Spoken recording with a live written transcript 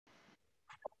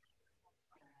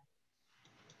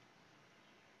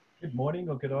Good morning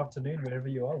or good afternoon, wherever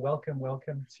you are.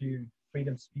 Welcome to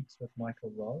Freedom Speaks with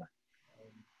Michael Rolla.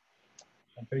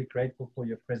 I'm very grateful for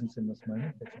your presence in this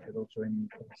moment, that you could all join me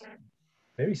for this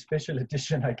very special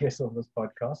edition, I guess, of this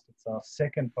podcast. It's our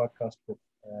second podcast with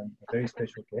a very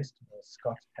special guest,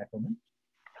 Scott Hackelman,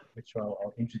 which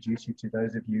I'll introduce you to.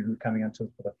 Those of you who are coming onto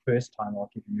it for the first time,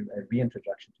 I'll give you a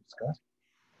reintroduction to Scott.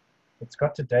 But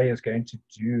Scott today is going to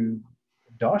do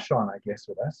darshan, I guess,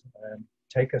 with us.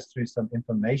 Take us through some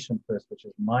information first, which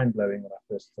is mind-blowing when I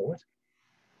first saw it.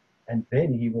 And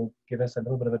then he will give us a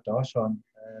little bit of a darshan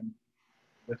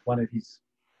with one of his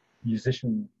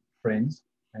musician friends,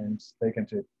 and they're going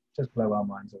to just blow our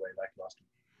minds away like last week.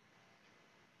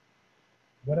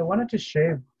 What I wanted to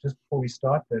share just before we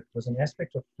start that was an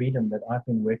aspect of freedom that I've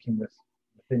been working with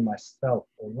within myself,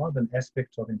 or rather an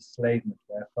aspect of enslavement,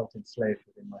 where I felt enslaved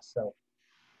within myself.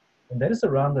 And that is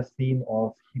around the theme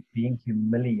of being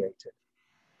humiliated.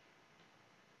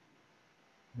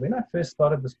 When I first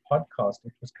started this podcast,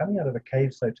 it was coming out of a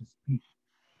cave, so to speak.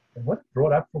 And what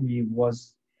brought up for me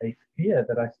was a fear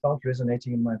that I felt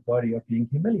resonating in my body of being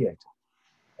humiliated,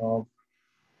 of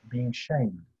being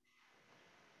shamed.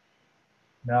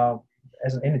 Now,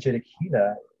 as an energetic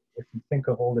healer, if you think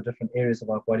of all the different areas of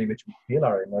our body which we feel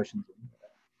our emotions in,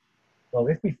 well,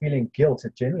 if we're feeling guilt,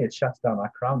 it shuts down our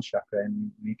crown chakra and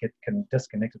we get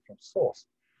disconnected from source.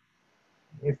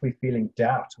 If we're feeling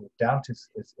doubt, or doubt is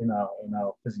in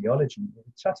our physiology, it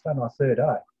shuts down our third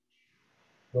eye.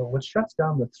 Well, what shuts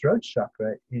down the throat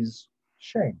chakra is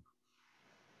shame.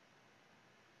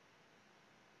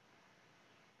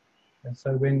 And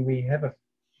so when we have a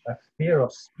fear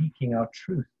of speaking our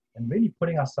truth and really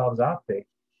putting ourselves out there,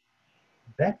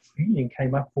 that feeling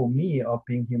came up for me of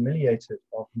being humiliated,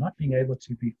 of not being able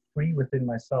to be free within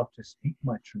myself to speak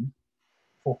my truth,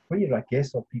 for fear, I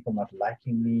guess, of people not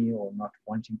liking me or not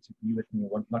wanting to be with me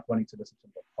or not wanting to listen to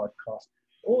the podcast.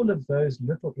 All of those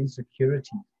little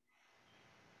insecurities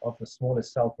of the smaller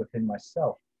self within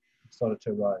myself started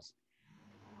to arise.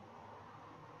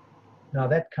 Now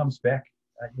that comes back,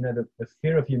 the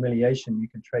fear of humiliation you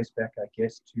can trace back, I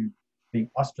guess, to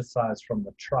being ostracized from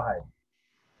the tribe.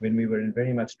 When we were in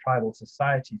very much tribal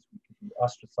societies, we could be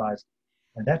ostracized.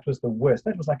 And that was the worst.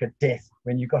 That was like a death.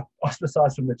 When you got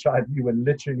ostracized from the tribe, you were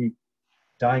literally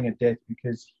dying a death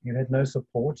because you had no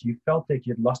support. You felt that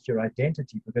you'd lost your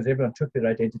identity because everyone took their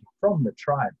identity from the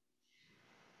tribe.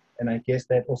 And I guess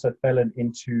that also fell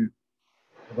into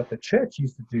what the church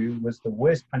used to do. Was the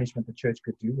worst punishment the church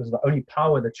could do, was the only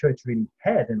power the church really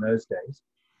had in those days,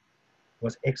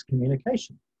 was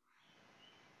excommunication.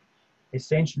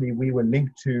 Essentially, we were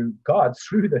linked to God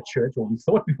through the church, or we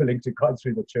thought we were linked to God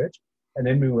through the church, and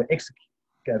then we were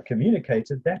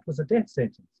excommunicated. That was a death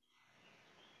sentence.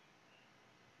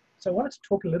 So I wanted to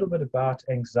talk a little bit about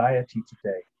anxiety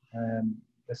today,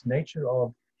 this nature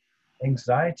of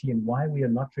anxiety and why we are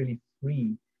not really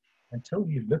free until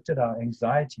we've looked at our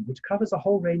anxiety, which covers a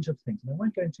whole range of things. And I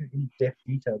won't go into in-depth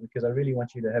detail because I really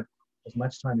want you to have as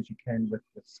much time as you can with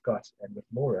Scott and with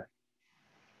Laura.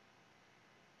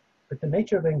 But the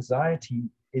nature of anxiety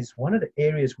is one of the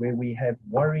areas where we have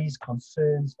worries,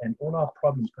 concerns, and all our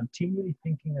problems, continually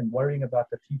thinking and worrying about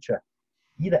the future,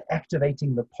 either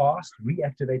activating the past,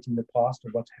 reactivating the past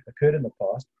of what occurred in the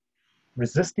past,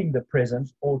 resisting the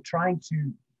present, or trying to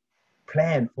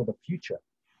plan for the future.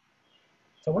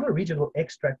 So I want to read you a little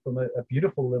extract from a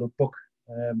beautiful little book.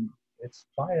 It's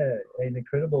by an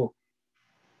incredible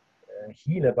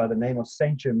healer by the name of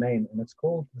Saint Germain, and it's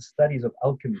called The Studies of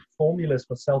Alchemy, Formulas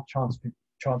for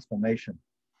Self-Transformation.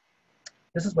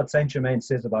 This is what Saint Germain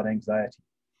says about anxiety.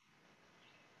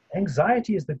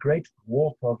 Anxiety is the great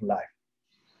warp of life.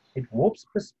 It warps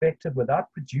perspective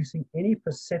without producing any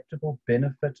perceptible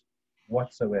benefit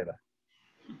whatsoever.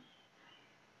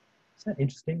 Isn't that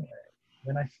interesting?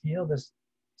 When I feel this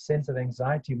sense of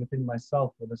anxiety within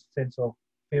myself, or this sense of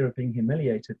fear of being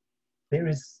humiliated, there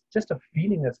is just a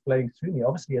feeling that's flowing through me.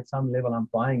 Obviously, at some level, I'm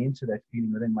buying into that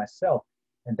feeling within myself.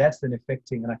 And that's then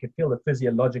affecting, and I can feel the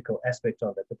physiological aspect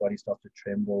of it. The body starts to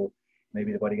tremble.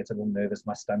 Maybe the body gets a little nervous.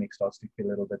 My stomach starts to feel a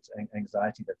little bit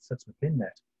anxiety that sits within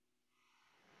that.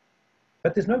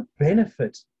 But there's no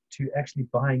benefit to actually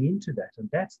buying into that. And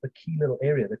that's the key little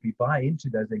area, that we buy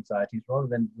into those anxieties rather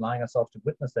than allowing ourselves to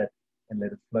witness that and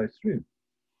let it flow through.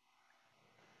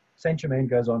 Saint Germain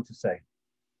goes on to say,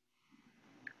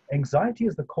 anxiety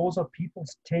is the cause of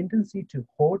people's tendency to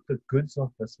hoard the goods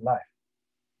of this life.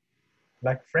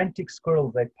 Like frantic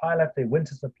squirrels, they pile up their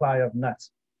winter supply of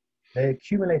nuts. They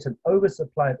accumulate an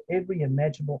oversupply of every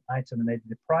imaginable item, and they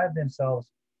deprive themselves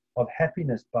of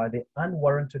happiness by their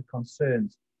unwarranted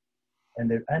concerns and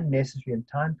their unnecessary and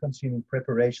time-consuming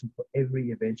preparation for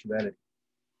every eventuality.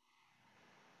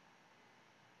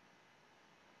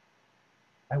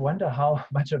 I wonder how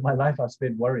much of my life I've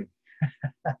spent worrying.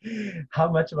 How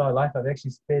much of my life I've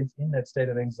actually spent in that state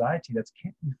of anxiety that's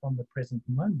kept me from the present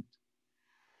moment.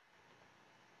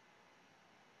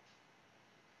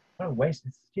 What a waste.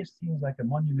 It just seems like a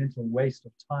monumental waste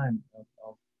of time,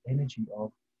 of energy,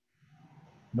 of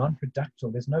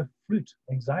non-productive. There's no fruit.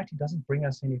 Anxiety doesn't bring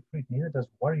us any fruit. Neither does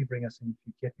worry bring us any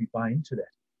fruit, yet we buy into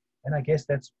that. And I guess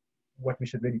that's what we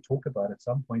should really talk about at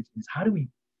some point, is how do we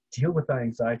deal with our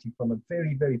anxiety from a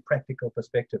very, very practical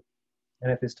perspective.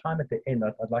 And if there's time at the end,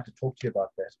 I'd like to talk to you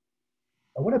about that.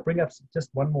 I want to bring up just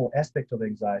one more aspect of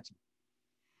anxiety,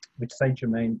 which Saint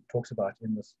Germain talks about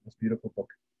in this beautiful book.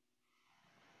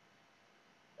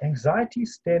 Anxiety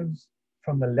stems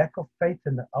from the lack of faith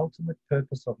in the ultimate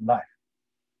purpose of life.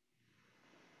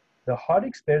 The hard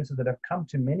experiences that have come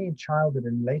to many in childhood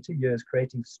and later years,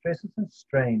 creating stresses and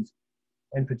strains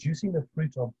and producing the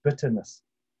fruit of bitterness,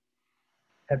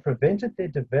 have prevented their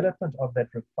development of that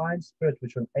refined spirit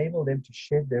which will enable them to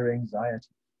shed their anxiety.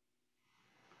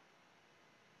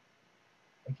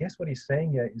 I guess what he's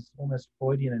saying here is almost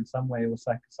Freudian in some way, or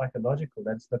psychological.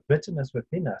 That's the bitterness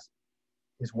within us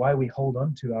is why we hold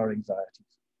on to our anxieties.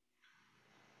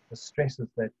 The stresses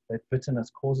that bitterness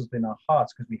causes in our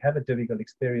hearts because we have a difficult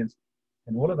experience,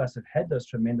 and all of us have had those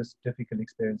tremendous difficult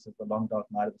experiences, the long dark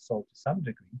night of the soul to some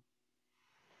degree.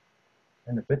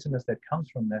 And the bitterness that comes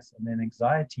from this, and then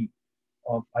anxiety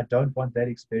of, I don't want that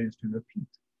experience to repeat.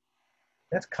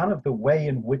 That's kind of the way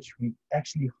in which we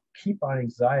actually keep our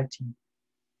anxiety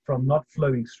from not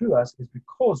flowing through us, is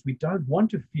because we don't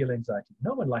want to feel anxiety.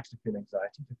 No one likes to feel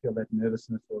anxiety, to feel that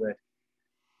nervousness or that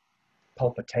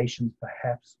palpitations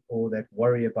perhaps, or that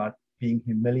worry about being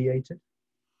humiliated.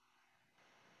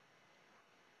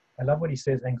 I love what he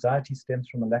says, anxiety stems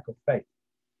from a lack of faith.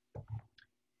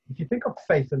 If you think of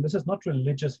faith, and this is not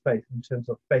religious faith in terms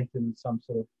of faith in some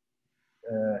sort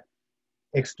of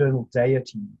external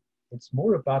deity, it's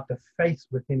more about the faith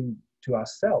within to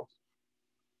ourselves.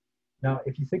 Now,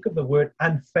 if you think of the word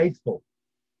unfaithful,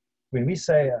 when we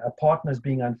say a partner is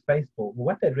being unfaithful,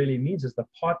 what that really means is the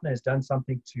partner has done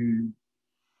something to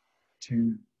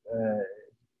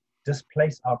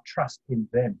displace our trust in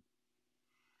them.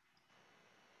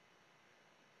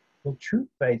 Well, true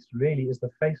faith really is the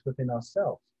faith within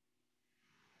ourselves.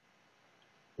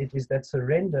 It is that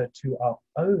surrender to our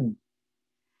own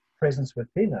presence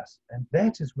within us, and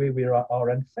that is where we are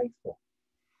unfaithful.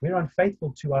 We're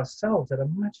unfaithful to ourselves at a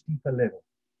much deeper level.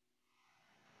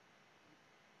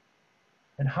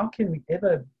 And how can we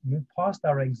ever move past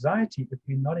our anxiety if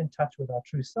we're not in touch with our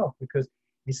true self? Because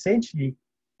essentially,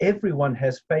 everyone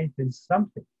has faith in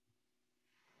something.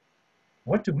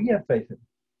 What do we have faith in?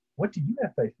 What do you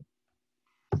have faith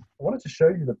in? I wanted to show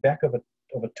you the back of a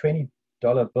 $20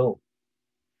 bill.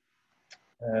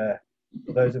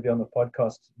 For those of you on the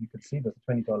podcast, you could see there's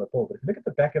a $20 bill. But if you look at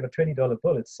the back of a $20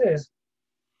 bill, it says,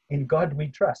 "In God we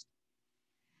trust."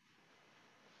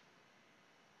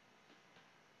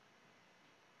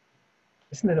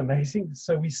 Isn't it amazing?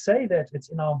 So we say that it's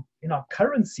in our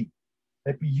currency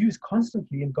that we use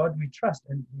constantly, "In God we trust."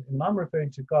 And when I'm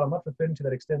referring to God, I'm not referring to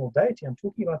that external deity. I'm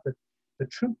talking about the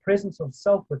true presence of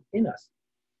self within us.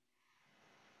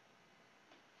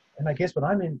 And I guess when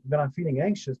I'm feeling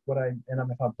anxious,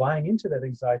 if I'm buying into that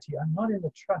anxiety, I'm not in the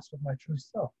trust of my true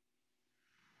self.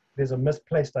 There's a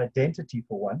misplaced identity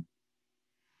for one,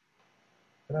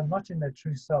 but I'm not in that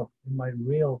true self, in my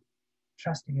real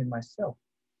trusting in myself.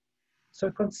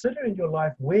 So consider in your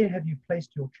life, where have you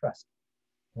placed your trust?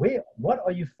 What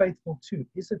are you faithful to?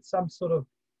 Is it some sort of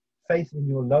faith in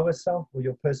your lower self or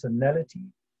your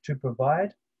personality to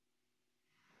provide?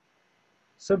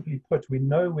 Simply put, we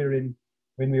know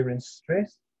when we're in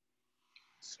stress,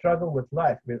 struggle with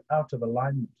life, we're out of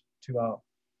alignment to our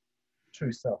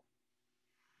true self.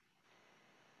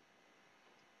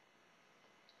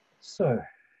 So,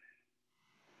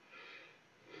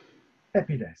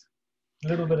 happy days. A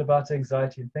little bit about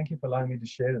anxiety, and thank you for allowing me to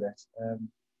share that.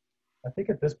 I think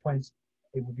at this point,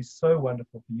 it would be so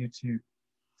wonderful for you to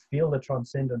feel the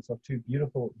transcendence of two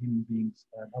beautiful human beings.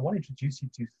 I want to introduce you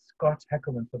to Scott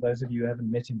Hackelman, for those of you who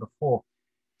haven't met him before.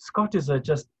 Scott is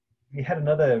we had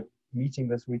another meeting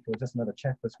this week, or just another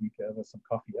chat this week over some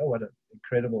coffee. Oh, what an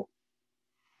incredible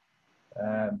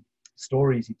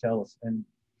stories he tells and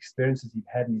experiences he's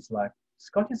had in his life.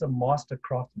 Scott is a master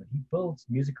craftsman. He builds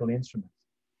musical instruments.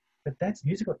 But that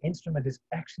musical instrument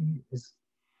is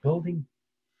building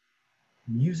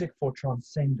music for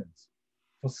transcendence,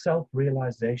 for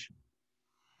self-realization.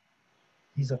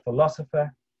 He's a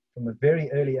philosopher. From a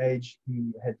very early age,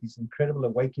 he had these incredible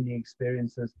awakening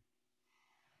experiences.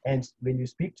 And when you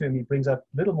speak to him, he brings up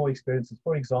little more experiences.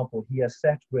 For example, he has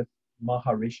sat with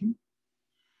Maharishi,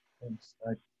 And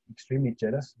I extremely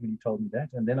jealous when he told me that.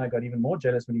 And then I got even more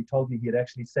jealous when he told me he had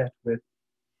actually sat with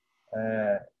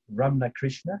Ramana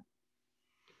Krishna,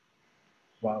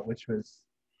 wow, which was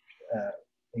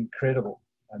incredible.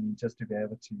 I mean, just to be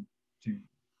able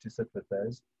to sit with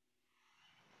those.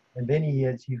 And then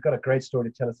he's got a great story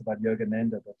to tell us about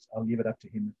Yogananda, but I'll leave it up to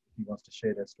him if he wants to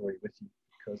share that story with you,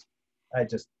 because I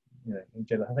just, you know, in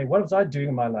general, I think, what was I doing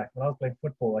in my life when I was playing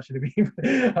football? I should have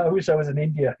been, I wish I was in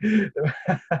India,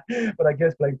 but I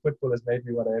guess playing football has made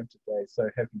me what I am today. So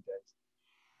happy days.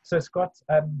 So Scott,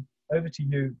 over to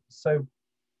you. So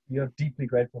we are deeply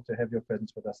grateful to have your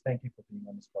presence with us. Thank you for being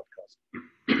on this podcast.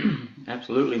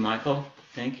 Absolutely, Michael.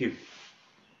 Thank you.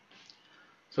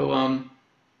 So,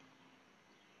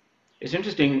 it's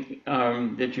interesting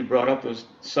that you brought up the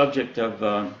subject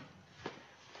of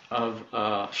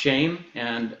shame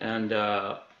and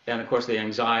of course the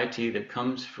anxiety that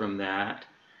comes from that,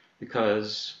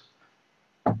 because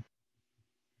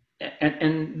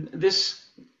and this,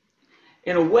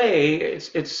 in a way,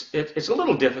 it's a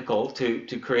little difficult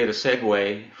to create a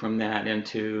segue from that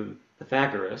into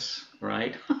Pythagoras,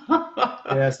 right?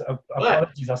 Yes,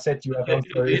 apologies, I set you up. I'm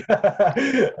sorry.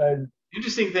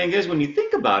 Interesting thing is, when you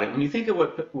think about it, when you think of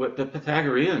what the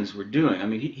Pythagoreans were doing, I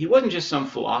mean, he wasn't just some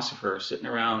philosopher sitting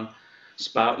around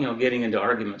getting into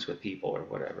arguments with people or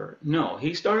whatever. No,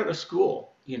 he started a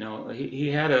school. You know, he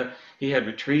had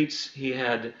retreats.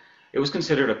 It was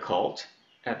considered a cult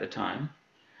at the time,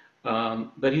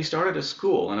 but he started a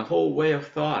school and a whole way of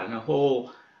thought and a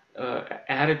whole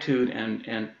attitude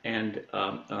and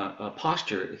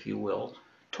posture, if you will,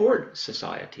 toward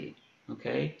society.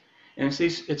 Okay, and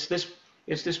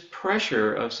it's this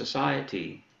pressure of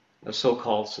society, of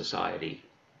so-called society,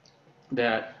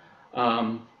 that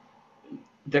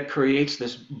that creates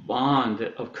this bond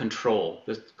of control,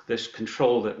 this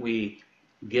control that we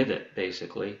give it,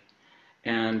 basically,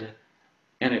 and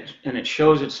it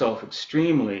shows itself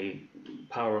extremely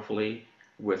powerfully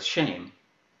with shame.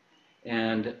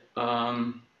 And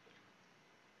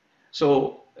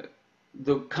so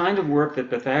the kind of work that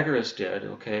Pythagoras did,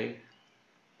 okay,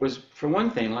 was, for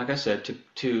one thing, like I said,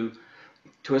 to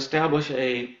establish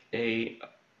a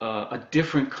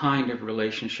different kind of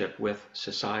relationship with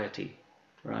society,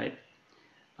 right?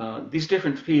 These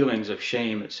different feelings of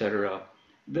shame, etc.,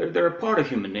 they're a part of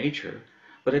human nature,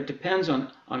 but it depends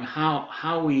on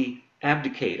how we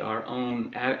abdicate our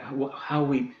own, how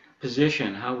we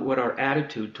position, what our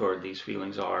attitude toward these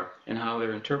feelings are, and how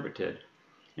they're interpreted.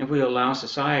 If we allow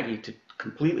society to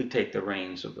completely take the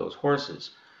reins of those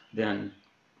horses, then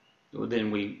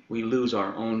we lose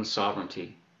our own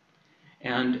sovereignty.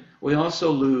 And we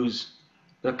also lose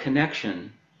the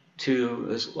connection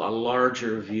to a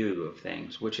larger view of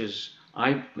things, which is,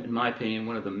 in my opinion,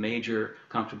 one of the major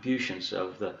contributions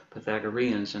of the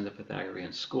Pythagoreans and the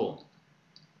Pythagorean school.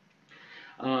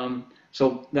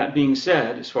 So that being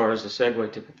said, as far as the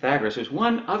segue to Pythagoras, there's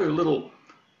one other little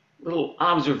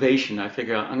observation I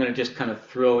figure I'm going to just kind of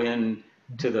throw in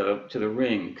to the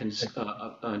ring,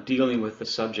 dealing with the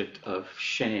subject of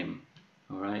shame.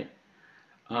 All right.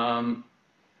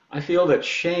 I feel that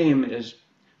shame is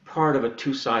part of a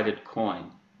two-sided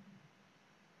coin.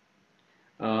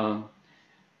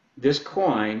 This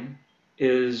coin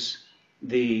is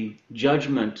the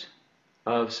judgment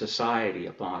of society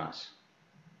upon us,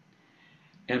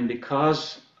 and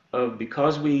because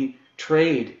we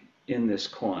trade in this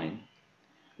coin,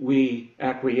 we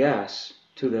acquiesce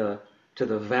to the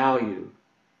value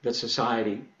that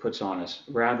society puts on us,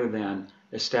 rather than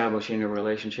establishing a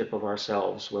relationship of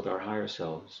ourselves with our higher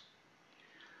selves.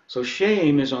 So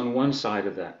shame is on one side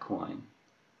of that coin.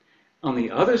 On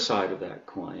the other side of that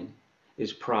coin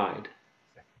is pride.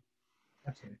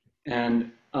 Absolutely.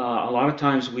 And a lot of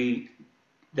times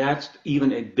that's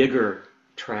even a bigger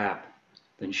trap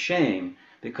than shame,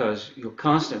 because you'll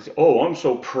constantly, oh, I'm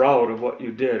so proud of what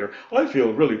you did, or I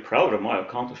feel really proud of my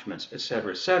accomplishments,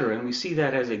 etc., etc. And we see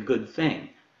that as a good thing.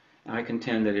 And I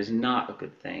contend that it is not a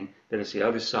good thing, that it's the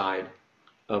other side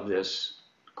of this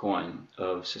coin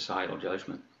of societal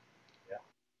judgment.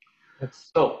 Yeah.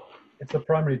 It's a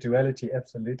primary duality,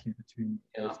 absolutely, between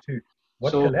those two.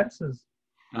 What collapses,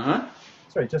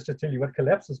 sorry, just to tell you, what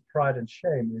collapses pride and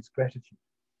shame is gratitude.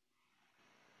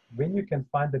 When you can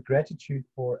find the gratitude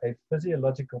for a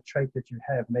physiological trait that you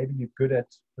have, maybe you're good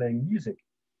at playing music.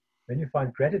 When you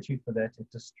find gratitude for that,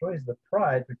 it destroys the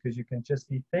pride, because you can just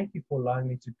say, thank you for allowing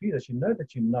me to do this. You know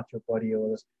that you're not your body or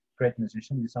this great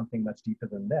musician, you're something much deeper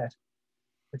than that.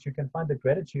 But you can find the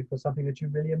gratitude for something that you're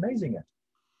really amazing at.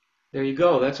 There you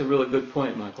go. That's a really good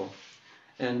point, Michael.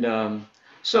 And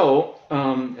as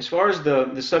far as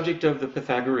the subject of the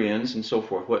Pythagoreans and so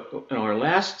forth, what in our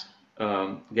last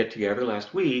get together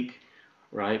last week,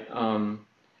 right? I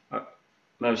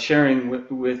was sharing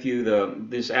with you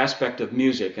this aspect of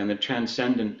music and the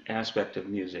transcendent aspect of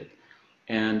music.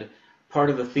 And part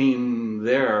of the theme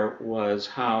there was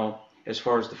how, as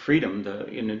far as the freedom, the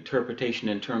interpretation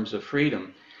in terms of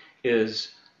freedom,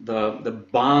 is the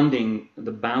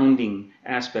bounding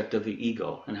aspect of the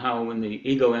ego, and how when the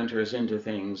ego enters into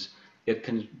things, it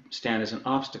can stand as an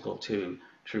obstacle to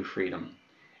true freedom.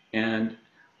 And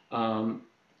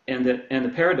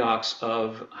the paradox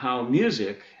of how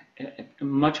music,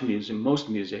 most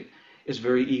music, is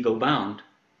very ego bound.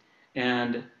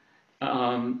 And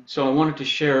so I wanted to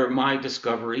share my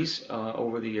discoveries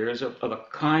over the years of a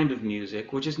kind of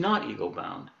music which is not ego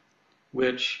bound,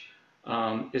 which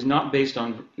is not based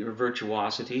on your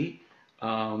virtuosity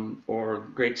or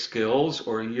great skills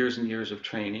or years and years of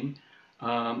training,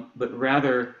 but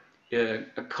rather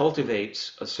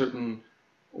cultivates a certain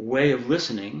way of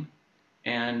listening,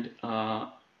 and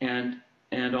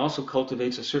also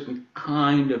cultivates a certain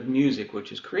kind of music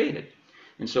which is created.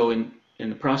 And so in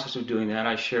the process of doing that,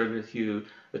 I shared with you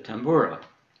the Tambura,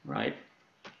 right?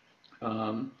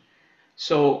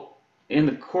 So in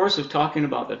the course of talking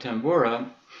about the Tambura,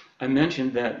 I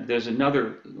mentioned that there's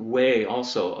another way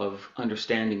also of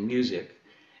understanding music,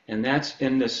 and that's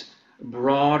in this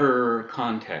broader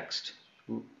context.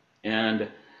 And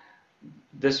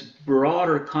this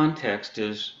broader context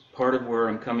is part of where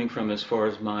I'm coming from as far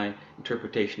as my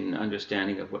interpretation and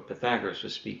understanding of what Pythagoras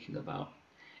was speaking about.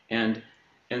 And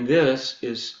this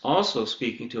is also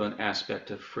speaking to an aspect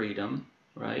of freedom,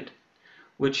 right,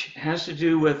 which has to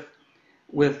do with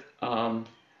an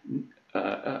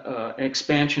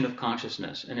expansion of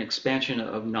consciousness, an expansion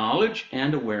of knowledge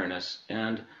and awareness,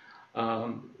 and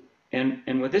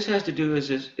what this has to do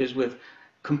is with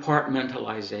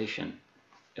compartmentalization.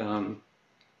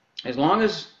 As long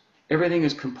as everything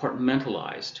is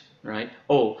compartmentalized, right?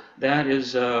 Oh,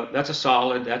 that's a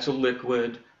solid, that's a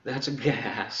liquid, that's a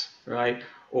gas, right?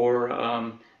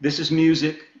 Or this is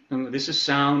music, and this is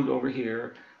sound over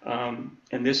here,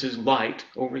 and this is light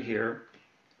over here.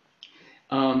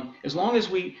 As long as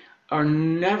we are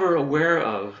never aware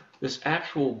of this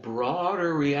actual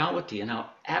broader reality and how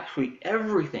actually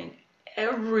everything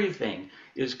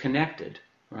is connected,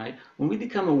 right? When we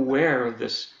become aware of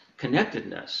this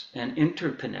connectedness and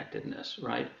interconnectedness,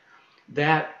 right,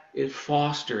 that it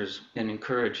fosters and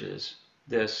encourages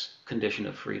this condition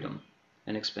of freedom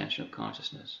and expansion of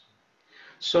consciousness.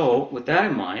 So with that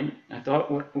in mind, I thought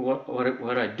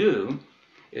what I'd do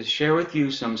is share with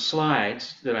you some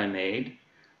slides that I made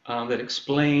that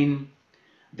explain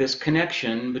this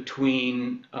connection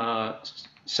between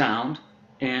sound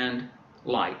and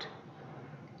light.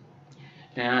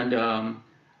 And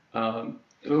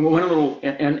one little,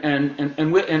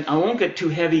 and I won't get too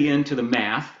heavy into the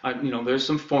math. There's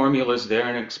some formulas there,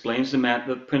 and it explains the math,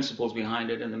 the principles behind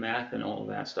it, and the math, and all of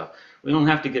that stuff. We don't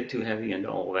have to get too heavy into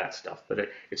all of that stuff, but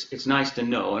it's nice to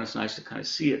know, and it's nice to kind of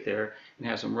see it there and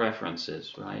have some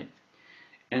references, right?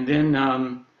 And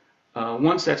then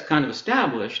once that's kind of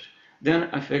established, then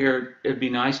I figured it'd be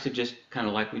nice to just kind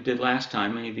of like we did last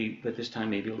time, but this time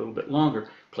maybe a little bit longer,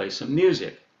 play some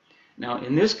music. Now,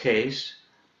 in this case,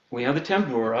 we have the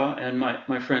Tambura, and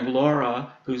my friend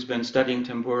Laura, who's been studying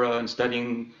Tambura and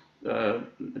studying the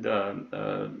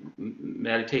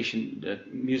meditation,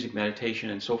 music meditation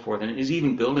and so forth, and is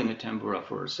even building a Tambura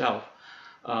for herself.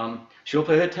 She'll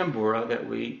play the Tambura,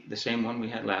 the same one we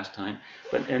had last time,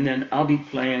 and then I'll be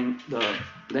playing the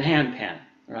handpan,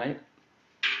 right?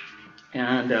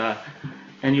 And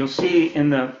you'll see in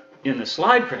the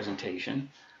slide presentation,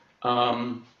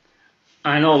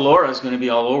 I know Laura's going to be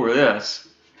all over this.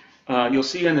 You'll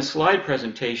see in the slide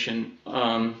presentation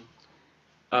my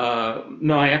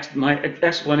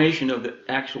explanation of the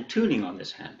actual tuning on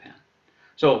this handpan.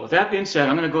 So with that being said,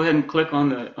 I'm going to go ahead and click on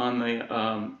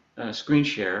the screen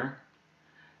share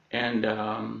and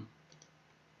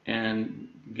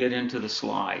get into the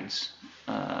slides.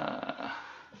 All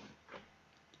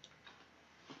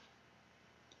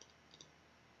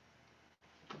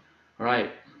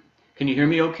right. Can you hear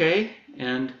me okay?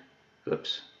 And,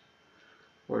 oops,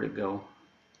 where'd it go?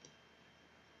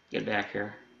 Get back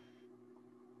here.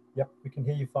 Yep, we can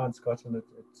hear you fine, Scott, and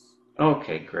it's...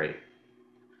 Okay, great.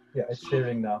 Yeah, it's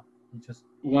sharing now. You just...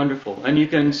 Wonderful. And you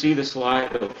can see the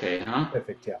slide okay, huh?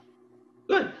 Perfect, yeah.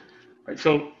 Good. All right,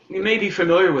 so you may be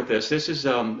familiar with this. This is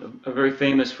a very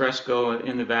famous fresco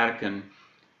in the Vatican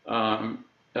of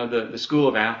the School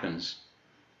of Athens.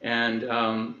 And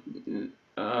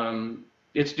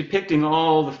it's depicting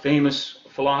all the famous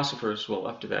philosophers, well,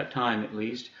 up to that time at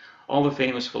least, all the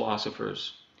famous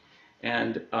philosophers.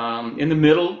 And in the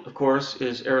middle, of course,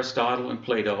 is Aristotle and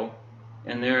Plato,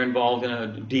 and they're involved in a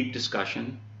deep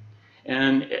discussion.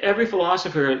 And every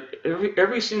philosopher,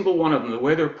 every single one of them, the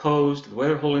way they're posed, the way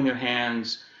they're holding their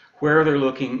hands, where they're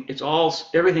looking,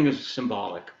 everything is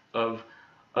symbolic of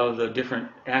the different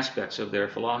aspects of their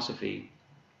philosophy.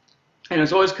 And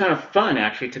it's always kind of fun,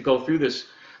 actually, to go through this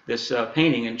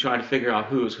painting and try to figure out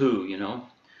who is who, you know.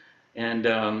 And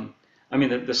I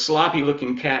mean, the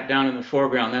sloppy-looking cat down in the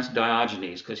foreground, that's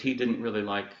Diogenes, because he didn't really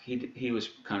like, he was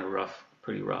kind of rough,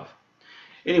 pretty rough.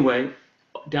 Anyway,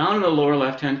 down in the lower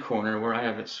left-hand corner where I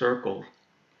have it circled,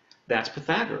 that's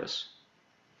Pythagoras.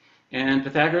 And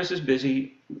Pythagoras is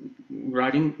busy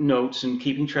writing notes and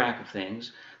keeping track of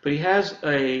things, but he has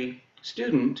a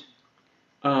student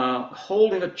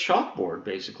holding a chalkboard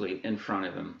basically in front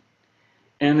of him.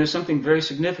 And there's something very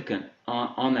significant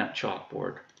on that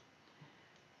chalkboard.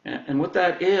 And what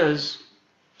that is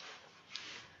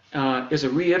a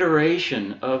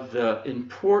reiteration of the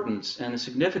importance and the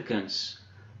significance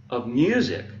of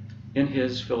music in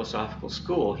his philosophical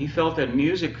school. He felt that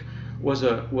music was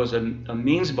a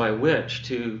means by which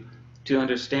to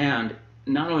understand,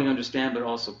 not only understand, but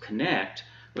also connect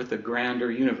with the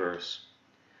grander universe.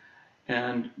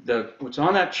 And what's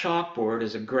on that chalkboard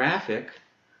is a graphic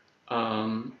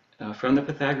from the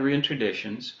Pythagorean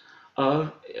traditions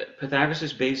of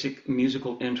Pythagoras' basic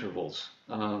musical intervals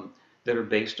that are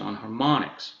based on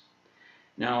harmonics.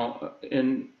 Now,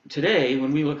 today,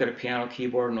 when we look at a piano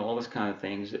keyboard and all those kind of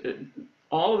things,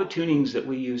 all of the tunings that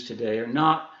we use today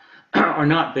are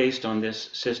not based on this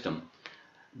system.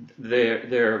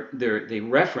 They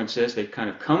reference this, they kind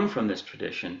of come from this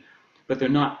tradition, but they're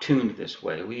not tuned this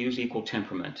way. We use equal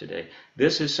temperament today.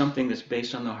 This is something that's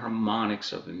based on the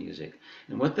harmonics of the music.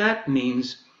 And what that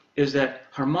means is that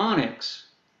harmonics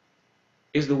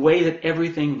is the way that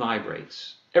everything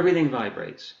vibrates. Everything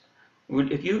vibrates.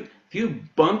 If you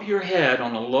bump your head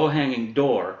on a low-hanging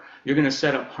door, you're going to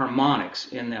set up harmonics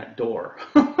in that door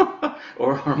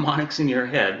or harmonics in your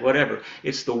head, whatever.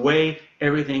 It's the way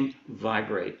everything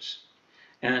vibrates.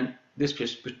 And this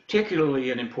is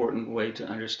particularly an important way to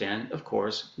understand, of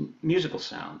course, musical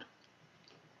sound.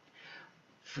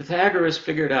 Pythagoras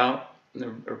figured out,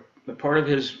 or part of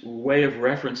his way of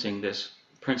referencing this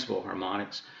principle of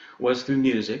harmonics was through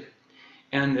music.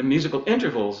 And the musical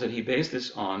intervals that he based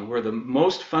this on were the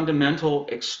most fundamental,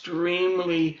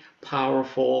 extremely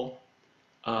powerful,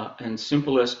 and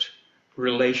simplest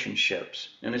relationships.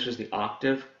 And this was the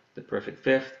octave, the perfect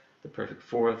fifth, the perfect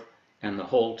fourth, and the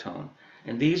whole tone.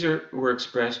 And these were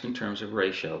expressed in terms of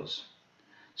ratios.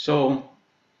 So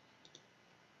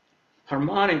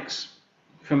harmonics,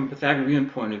 from a Pythagorean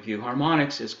point of view,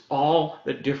 harmonics is all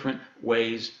the different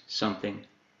ways something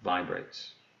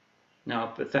vibrates. Now,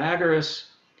 Pythagoras,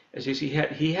 as you see,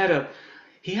 he had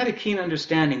a keen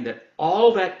understanding that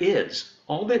all that is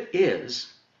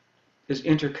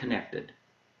interconnected,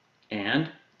 and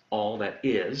all that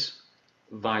is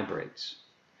vibrates.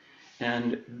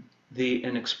 And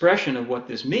an expression of what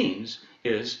this means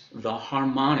is the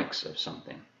harmonics of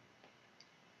something.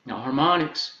 Now,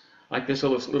 harmonics, like this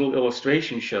little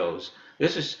illustration shows,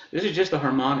 this is just the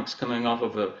harmonics coming off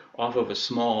of a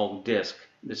small disc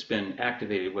that's been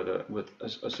activated with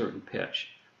a certain pitch.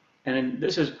 And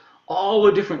this is all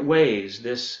the different ways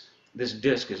this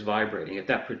disc is vibrating at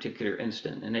that particular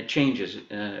instant, and it changes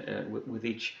with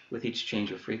each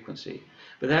change of frequency.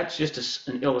 But that's just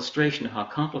an illustration of how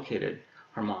complicated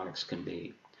harmonics can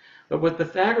be. But what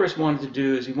Pythagoras wanted to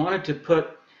do is he wanted to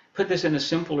put this in a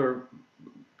simpler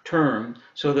term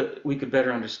so that we could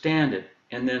better understand it,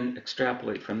 and then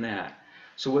extrapolate from that.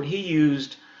 So what he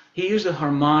used the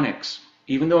harmonics.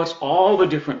 Even though it's all the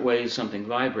different ways something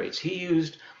vibrates, he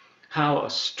used how a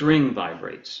string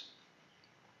vibrates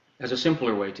as a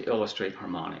simpler way to illustrate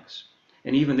harmonics.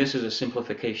 And even this is a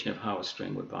simplification of how a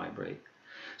string would vibrate.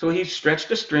 So he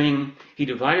stretched a string, he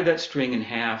divided that string in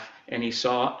half, and he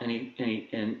saw, and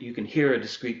you can hear a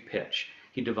discrete pitch.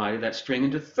 He divided that string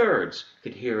into thirds,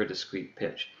 you could hear a discrete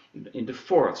pitch, into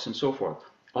fourths, and so forth.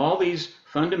 All these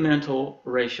fundamental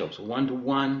ratios, 1 to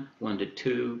 1, 1 to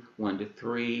 2, 1 to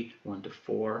 3, 1 to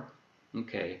 4.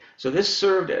 Okay, so this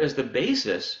served as the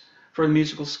basis for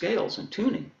musical scales and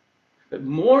tuning. But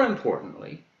more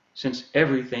importantly, since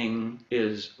everything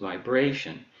is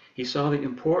vibration, he saw the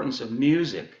importance of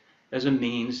music as a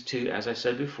means to, as I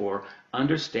said before,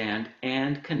 understand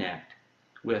and connect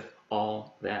with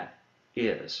all that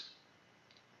is.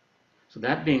 So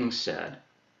that being said,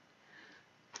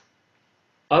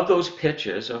 of those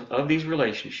pitches, of these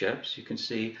relationships, you can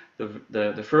see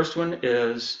the first one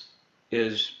is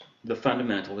the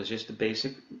fundamental, is just the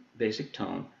basic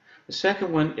tone. The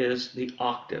second one is the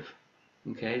octave.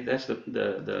 Okay, that's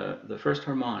the first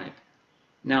harmonic.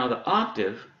 Now the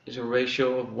octave is a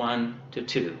ratio of 1 to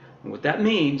 2. And what that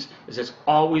means is it's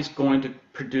always going to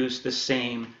produce the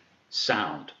same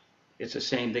sound. It's the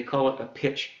same, they call it a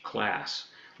pitch class.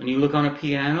 When you look on a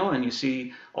piano and you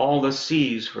see all the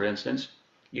C's, for instance,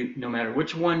 no matter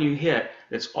which one you hit,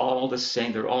 it's all the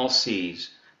same. They're all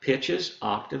C's. Pitches,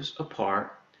 octaves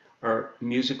apart, are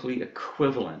musically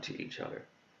equivalent to each other.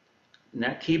 And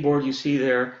that keyboard you see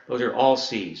there, those are all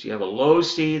C's. You have a low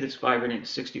C that's vibrating at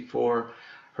 64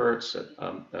 hertz,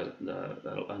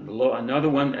 another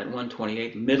one at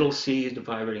 128, middle C is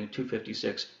vibrating at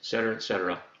 256, etc.,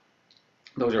 etc.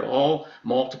 Those are all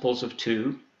multiples of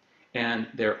 2, and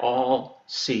they're all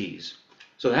C's.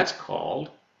 So that's called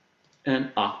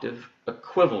an octave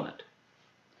equivalent.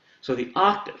 So the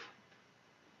octave,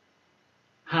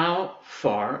 how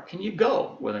far can you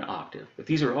go with an octave? If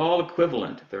these are all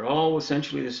equivalent, they're all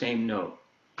essentially the same note,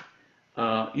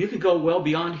 you can go well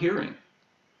beyond hearing.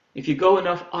 If you go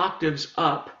enough octaves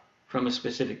up from a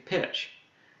specific pitch,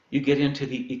 you get into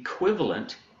the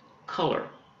equivalent color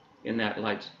in that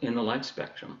light, in the light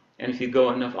spectrum. And if you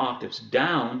go enough octaves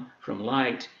down from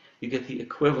light, you get the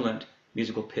equivalent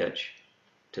musical pitch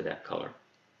to that color.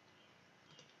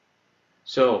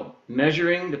 So,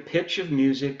 measuring the pitch of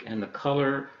music and the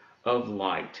color of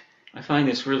light. I find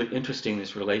this really interesting,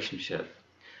 this relationship.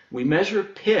 We measure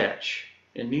pitch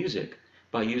in music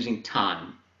by using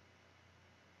time.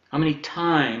 How many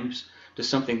times does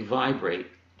something vibrate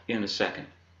in a second?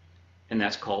 And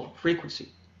that's called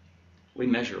frequency. We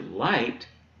measure light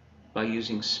by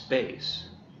using space.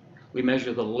 We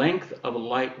measure the length of a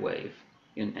light wave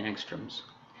in angstroms,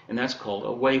 and that's called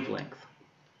a wavelength.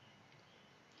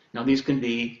 Now these can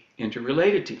be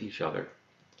interrelated to each other.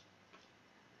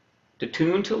 To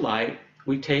tune to light,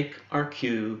 we take our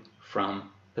cue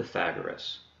from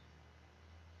Pythagoras.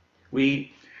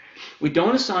 We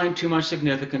don't assign too much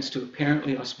significance to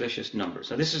apparently auspicious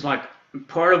numbers. Now this is like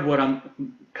part of what I'm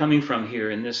coming from here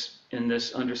in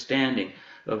this understanding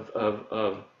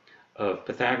of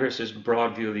Pythagoras'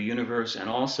 broad view of the universe, and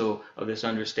also of this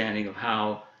understanding of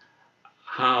how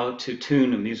to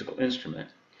tune a musical instrument.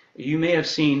 You may have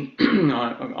seen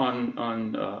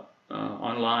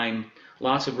online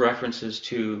lots of references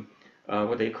to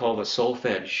what they call the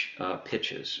solfege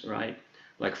pitches, right?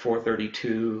 Like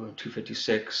 432,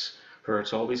 256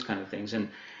 hertz, all these kind of things, and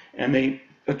they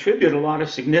attribute a lot of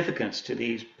significance to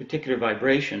these particular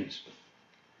vibrations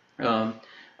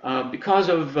because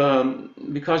of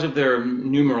their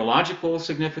numerological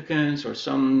significance or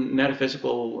some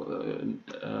metaphysical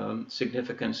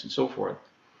significance and so forth.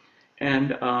 And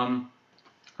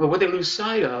but what they lose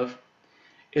sight of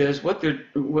is when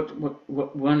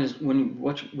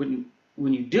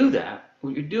you do that,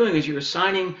 what you're doing is you're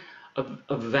assigning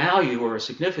a value or a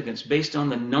significance based on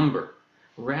the number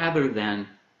rather than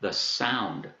the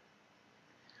sound.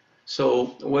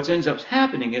 So what ends up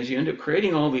happening is you end up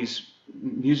creating all these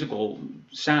musical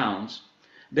sounds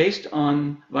based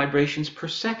on vibrations per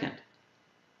second,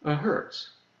 a hertz.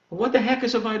 What the heck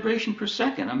is a vibration per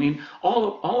second? I mean,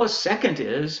 all a second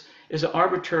is an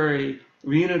arbitrary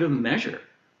unit of measure.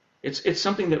 It's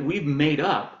something that we've made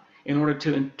up in order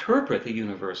to interpret the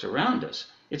universe around us.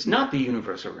 It's not the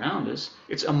universe around us.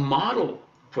 It's a model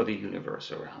for the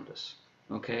universe around us,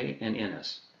 okay, and in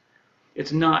us.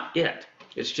 It's not it.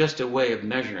 It's just a way of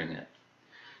measuring it.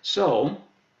 So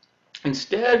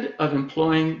instead of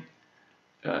employing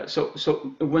so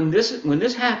when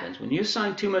this happens, when you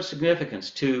assign too much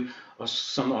significance to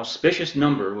some auspicious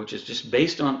number, which is just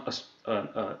based on an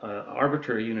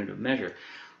arbitrary unit of measure,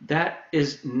 that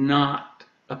is not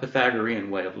a Pythagorean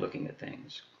way of looking at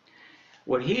things.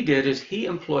 What he did is he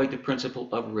employed the principle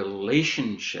of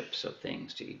relationships of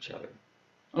things to each other.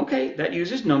 Okay, that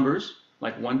uses numbers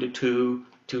like 1 to 2,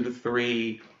 2 to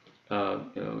 3,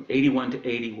 81 to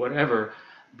 80, whatever.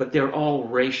 But they're all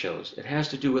ratios. It has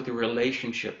to do with the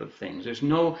relationship of things. There's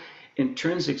no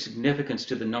intrinsic significance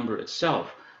to the number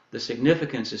itself. The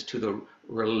significance is to the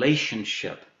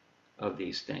relationship of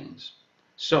these things.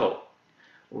 So,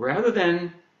 rather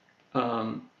than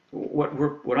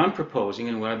what I'm proposing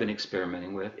and what I've been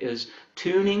experimenting with is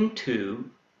tuning to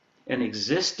an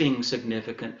existing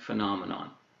significant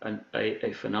phenomenon,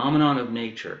 a phenomenon of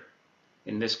nature.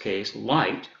 In this case,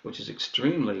 light, which is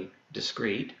extremely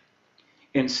discrete,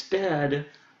 instead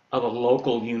of a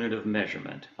local unit of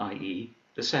measurement, i.e.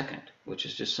 the second, which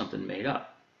is just something made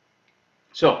up.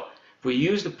 So, if we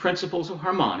use the principles of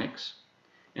harmonics,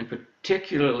 and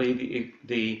particularly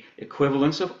the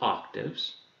equivalence of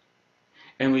octaves,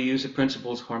 and we use the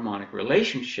principles of harmonic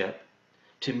relationship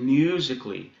to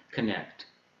musically connect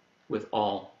with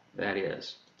all that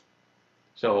is.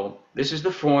 So this is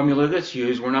the formula that's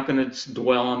used. We're not going to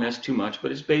dwell on this too much,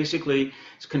 but it's basically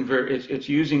it's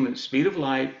using the speed of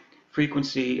light,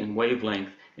 frequency, and wavelength,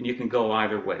 and you can go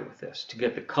either way with this. To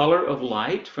get the color of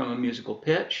light from a musical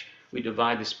pitch, we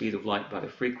divide the speed of light by the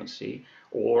frequency,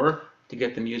 or to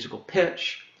get the musical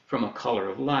pitch from a color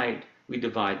of light, we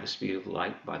divide the speed of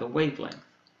light by the wavelength.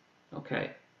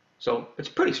 Okay, so it's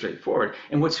pretty straightforward.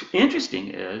 And what's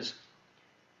interesting is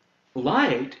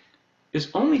light is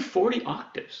only 40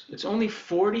 octaves. It's only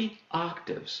 40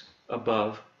 octaves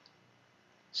above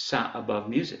above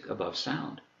music, above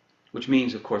sound, which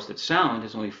means, of course, that sound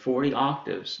is only 40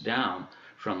 octaves down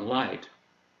from light.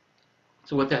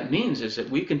 So what that means is that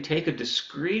we can take a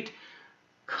discrete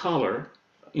color,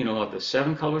 of the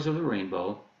 7 colors of the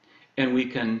rainbow, and we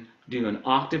can do an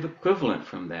octave equivalent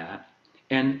from that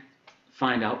and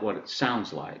find out what it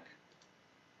sounds like.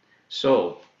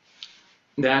 So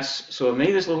I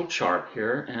made this little chart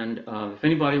here, and if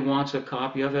anybody wants a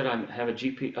copy of it, I have a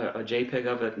JPEG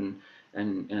of it,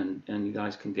 and you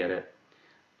guys can get it.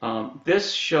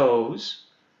 This shows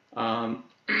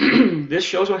this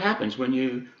shows what happens when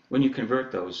you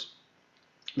convert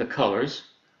the colors,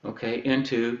 okay,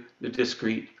 into the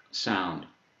discrete sound.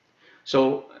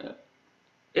 So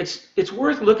it's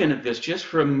worth looking at this just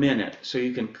for a minute, so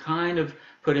you can kind of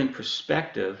put in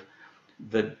perspective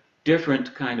the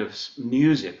different kind of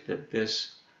music that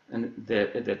this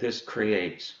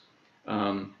creates.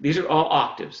 These are all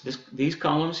octaves. These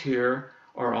columns here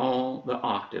are all the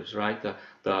octaves, right?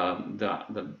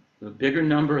 The bigger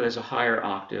number is a higher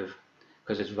octave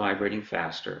because it's vibrating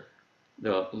faster.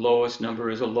 The lowest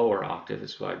number is a lower octave.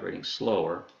 It's vibrating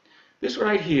slower. This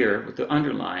right here with the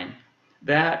underline,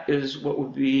 that is what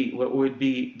would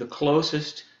be the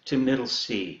closest to middle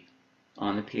C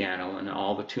on the piano and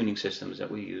all the tuning systems that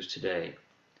we use today.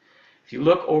 If you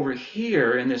look over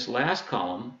here in this last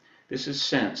column, this is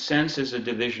sense. Sense is a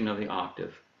division of the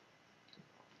octave.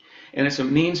 And it's a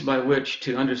means by which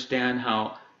to understand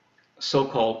how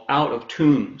so-called out of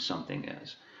tune something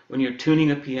is. When you're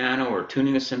tuning a piano or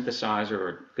tuning a synthesizer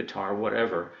or guitar,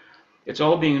 whatever, it's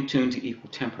all being tuned to equal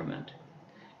temperament.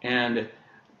 And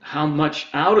how much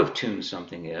out of tune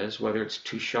something is, whether it's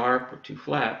too sharp or too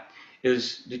flat,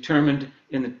 is determined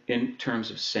in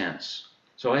terms of sense.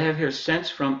 So I have here sense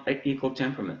from equal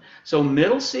temperament. So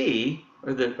middle C,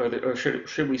 or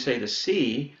should we say the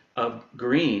C of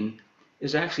green,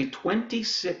 is actually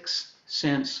 26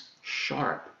 cents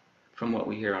sharp from what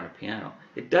we hear on a piano.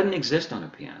 It doesn't exist on a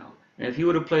piano. And if you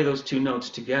were to play those two notes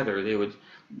together,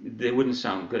 they wouldn't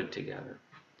sound good together.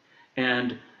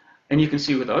 And you can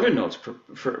see with other notes,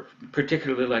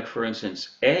 particularly like, for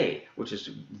instance, A, which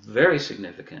is very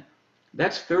significant,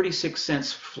 that's 36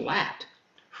 cents flat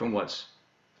from what's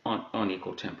on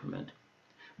equal temperament.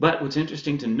 But what's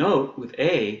interesting to note with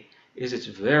A is it's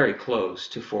very close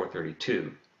to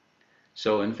 432.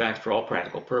 So in fact, for all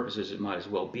practical purposes, it might as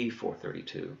well be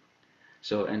 432.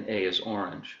 So, and A is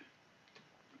orange.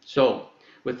 So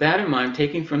with that in mind,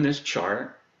 taking from this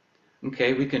chart,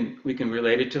 okay, we can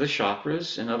relate it to the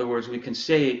chakras. In other words, we can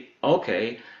say,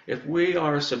 okay, if we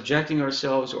are subjecting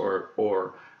ourselves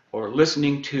or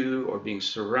listening to or being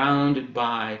surrounded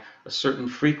by a certain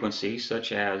frequency,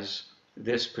 such as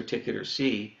this particular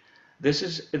C, this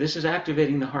is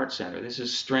activating the heart center. This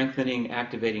is strengthening,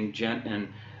 activating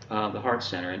the heart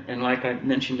center. And like I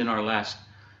mentioned in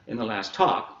the last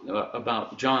talk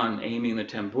about John aiming the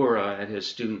tambura at his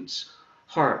student's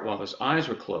heart while his eyes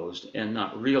were closed and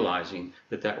not realizing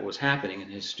that was happening,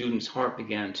 and his student's heart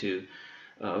began to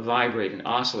vibrate and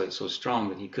oscillate so strong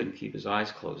that he couldn't keep his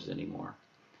eyes closed anymore.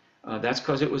 That's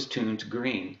because it was tuned to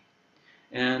green.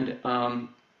 And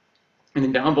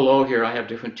then down below here, I have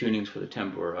different tunings for the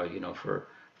tambura,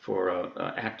 for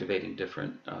activating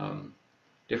different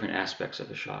aspects of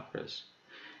the chakras.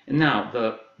 And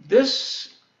now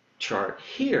this chart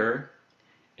here,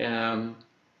 if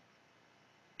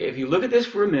you look at this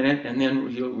for a minute, and then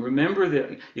you'll remember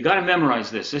that you got to memorize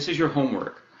this. This is your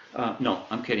homework. No,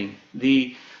 I'm kidding.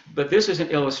 But this is an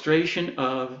illustration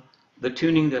of the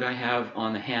tuning that I have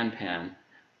on the handpan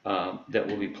that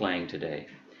we'll be playing today.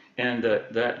 And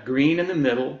that green in the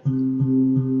middle,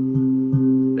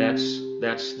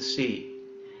 that's the C.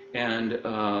 And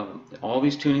all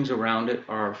these tunings around it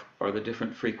are the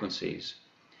different frequencies.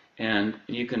 And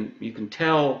you can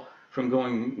tell from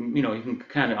going, you can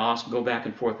kind of also go back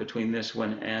and forth between this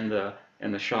one and the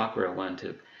chakra one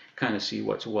to kind of see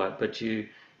what's what. But you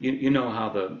know how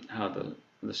the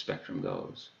spectrum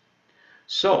goes.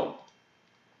 So,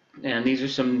 and these are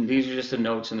just the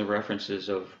notes and the references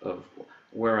of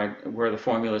where the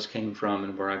formulas came from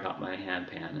and where I got my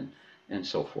handpan and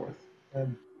so forth.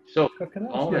 So Scott, can I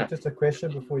ask all you that. just a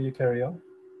question before you carry on?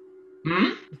 Hmm?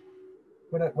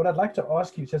 What I'd like to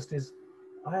ask you just is,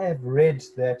 I have read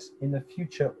that in the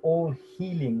future, all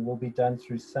healing will be done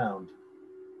through sound.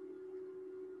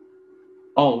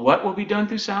 Oh, what will be done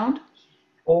through sound?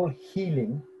 All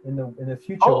healing in the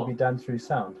future will Oh, be done through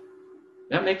sound.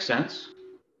 that makes sense.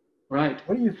 Right.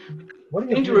 What are you what are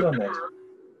your Thing to views on that? remember,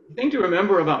 thing to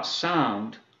remember about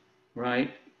sound,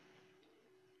 right?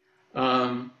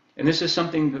 And this is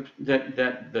something that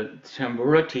the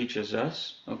Tambura teaches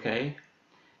us, okay?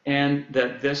 And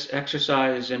that this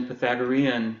exercise in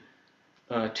Pythagorean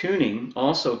tuning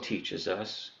also teaches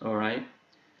us, all right?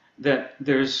 That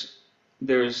there's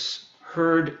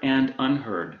heard and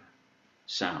unheard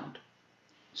sound.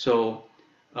 So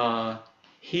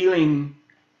healing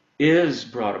is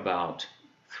brought about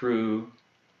through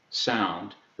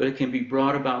sound, but it can be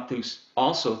brought about through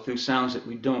also through sounds that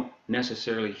we don't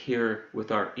necessarily hear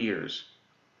with our ears.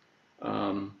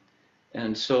 Um,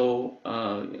 and so,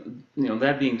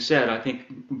 that being said, I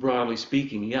think broadly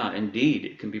speaking, yeah, indeed,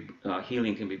 it can be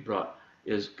healing can be brought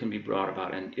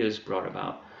about and is brought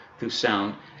about through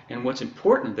sound. And what's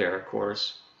important there, of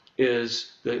course,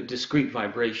 is the discrete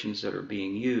vibrations that are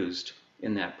being used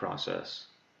in that process.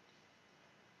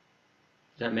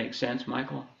 Does that make sense,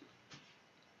 Michael?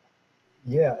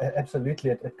 Yeah,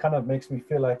 absolutely. It kind of makes me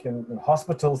feel like in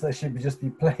hospitals they should just be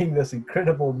playing this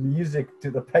incredible music to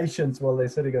the patients while they're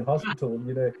sitting in hospital.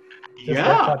 Just that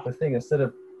Yeah. type of thing. Instead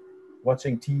of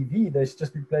watching TV, they should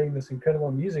just be playing this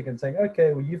incredible music and saying,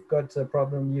 "Okay, well, you've got a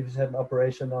problem. You've just had an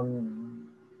operation on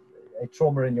a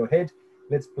trauma in your head.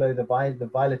 Let's play the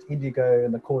violet indigo,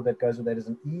 and the chord that goes with that is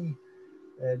an E."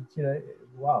 And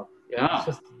wow, it's Yeah.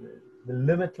 just the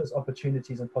limitless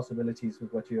opportunities and possibilities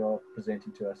with what you are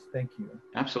presenting to us. Thank you.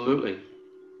 Absolutely.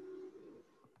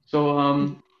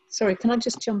 So, Sorry, can I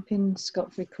just jump in,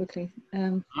 Scott, very quickly?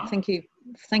 huh? Thank you,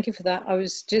 thank you for that. I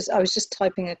was just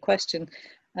typing a question.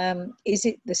 Is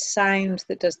it the sound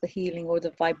that does the healing or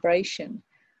the vibration?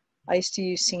 I used to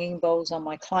use singing bowls on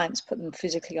my clients, put them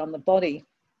physically on the body,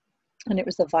 and it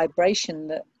was the vibration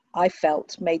that I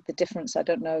felt made the difference. I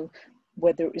don't know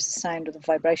whether it was the sound or the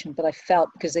vibration, but I felt,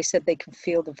 because they said they can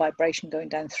feel the vibration going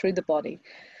down through the body.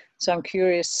 So I'm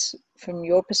curious, from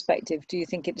your perspective, do you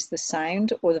think it's the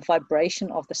sound or the vibration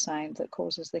of the sound that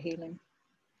causes the healing?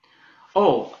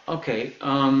 Oh, okay.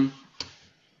 And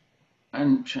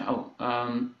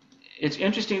oh, it's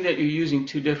interesting that you're using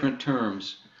two different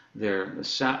terms there, the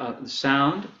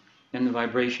sound and the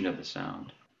vibration of the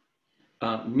sound.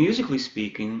 Musically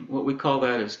speaking, what we call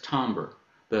that is timbre.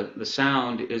 The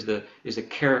sound is the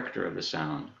character of the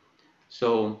sound.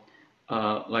 So,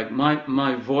 like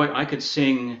my voice, I could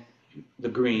sing the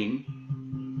green,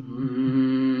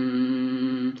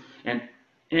 and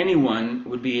anyone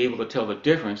would be able to tell the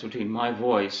difference between my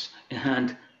voice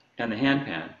and the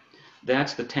handpan.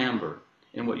 That's the timbre,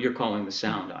 and what you're calling the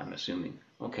sound, I'm assuming.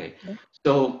 Okay, Yeah.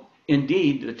 so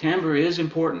indeed, the timbre is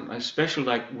important, especially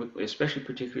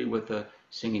particularly with the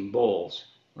singing bowls,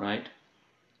 right?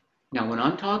 Now, when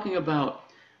I'm talking about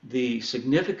the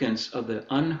significance of the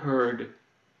unheard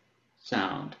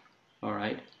sound, all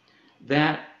right,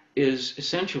 that is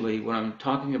essentially what I'm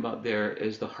talking about there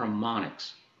is the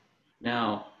harmonics.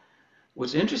 Now,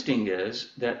 what's interesting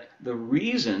is that the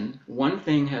reason one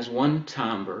thing has one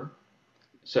timbre,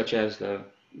 such as the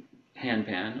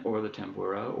handpan or the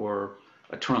tambura or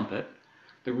a trumpet,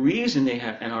 the reason they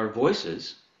have, and our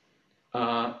voices,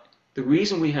 uh, the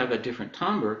reason we have a different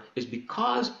timbre is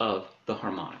because of the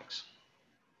harmonics.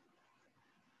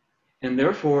 And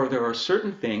therefore, there are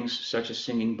certain things, such as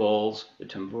singing bowls, the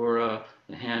tambura,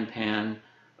 the handpan,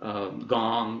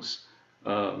 gongs,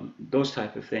 those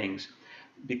type of things.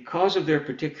 Because of their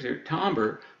particular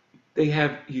timbre, they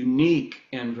have unique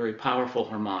and very powerful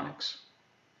harmonics.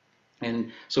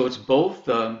 And so it's both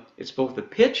the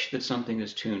pitch that something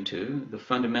is tuned to, the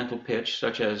fundamental pitch,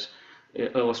 such as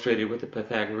illustrated with the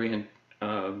Pythagorean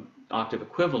octave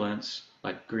equivalents,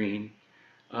 like green,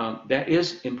 that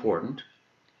is important.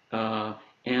 Uh,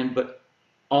 but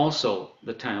also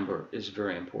the timbre is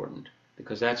very important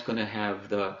because that's going to have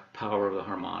the power of the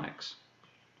harmonics.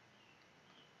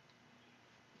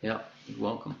 Yeah, you're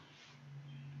welcome.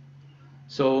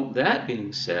 So that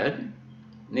being said,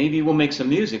 maybe we'll make some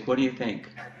music. What do you think?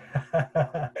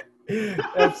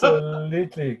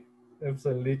 Absolutely,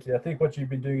 absolutely. I think what you've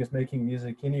been doing is making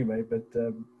music anyway, but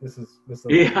this is a much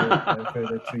more Yeah.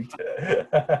 further treat.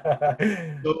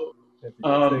 So Happy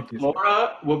days. Thank you, Scott.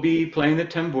 Laura will be playing the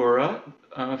tambura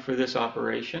for this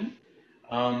operation.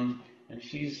 And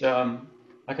she's,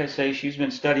 like I say, she's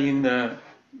been studying the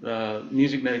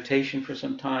music meditation for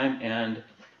some time and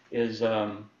is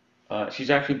she's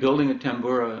actually building a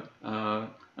tambura out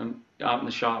in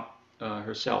the shop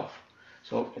herself.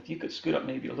 So if you could scoot up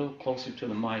maybe a little closer to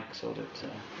the mic so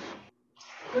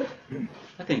that,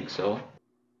 I think so.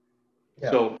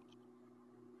 Yeah. So,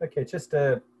 okay, just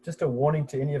a warning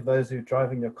to any of those who are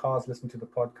driving their cars, listening to the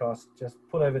podcast, just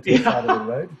pull over to the side of the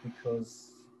road,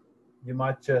 because you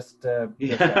might just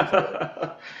miss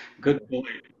out. Good point.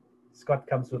 Scott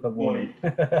comes with a warning.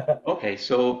 Okay,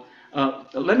 so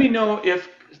let me know if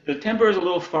the temper is a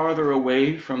little farther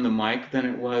away from the mic than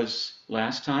it was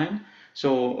last time.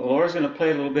 So Laura's going to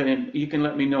play a little bit, and you can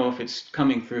let me know if it's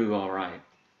coming through all right.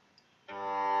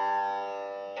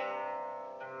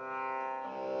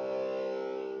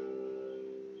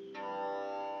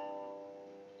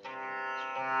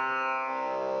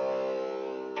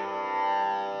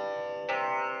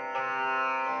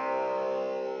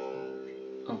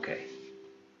 Okay.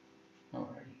 All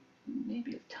right.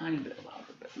 Maybe a tiny bit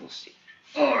louder, but we'll see.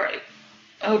 All right.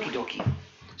 Okie dokie.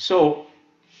 So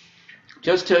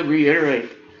just to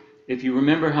reiterate, if you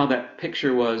remember how that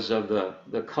picture was of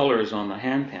the colors on the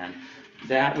handpan,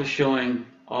 that was showing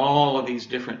all of these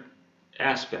different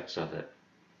aspects of it.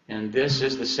 And this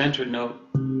is the centered note.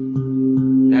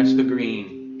 That's the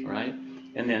green, right?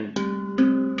 And then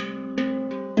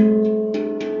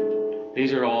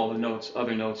these are all the notes,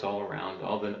 other notes all around,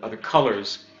 all the other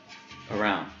colors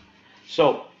around.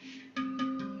 So,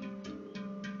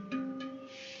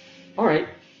 all right,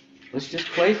 let's just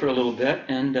play for a little bit,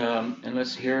 and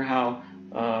let's hear how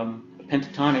a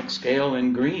pentatonic scale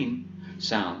in green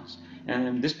sounds. And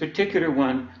in this particular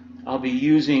one, I'll be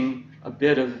using a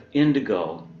bit of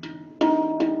indigo.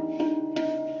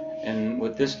 And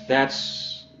with this,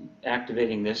 that's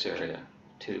activating this area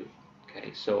too.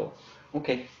 Okay, so,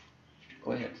 okay,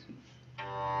 go ahead.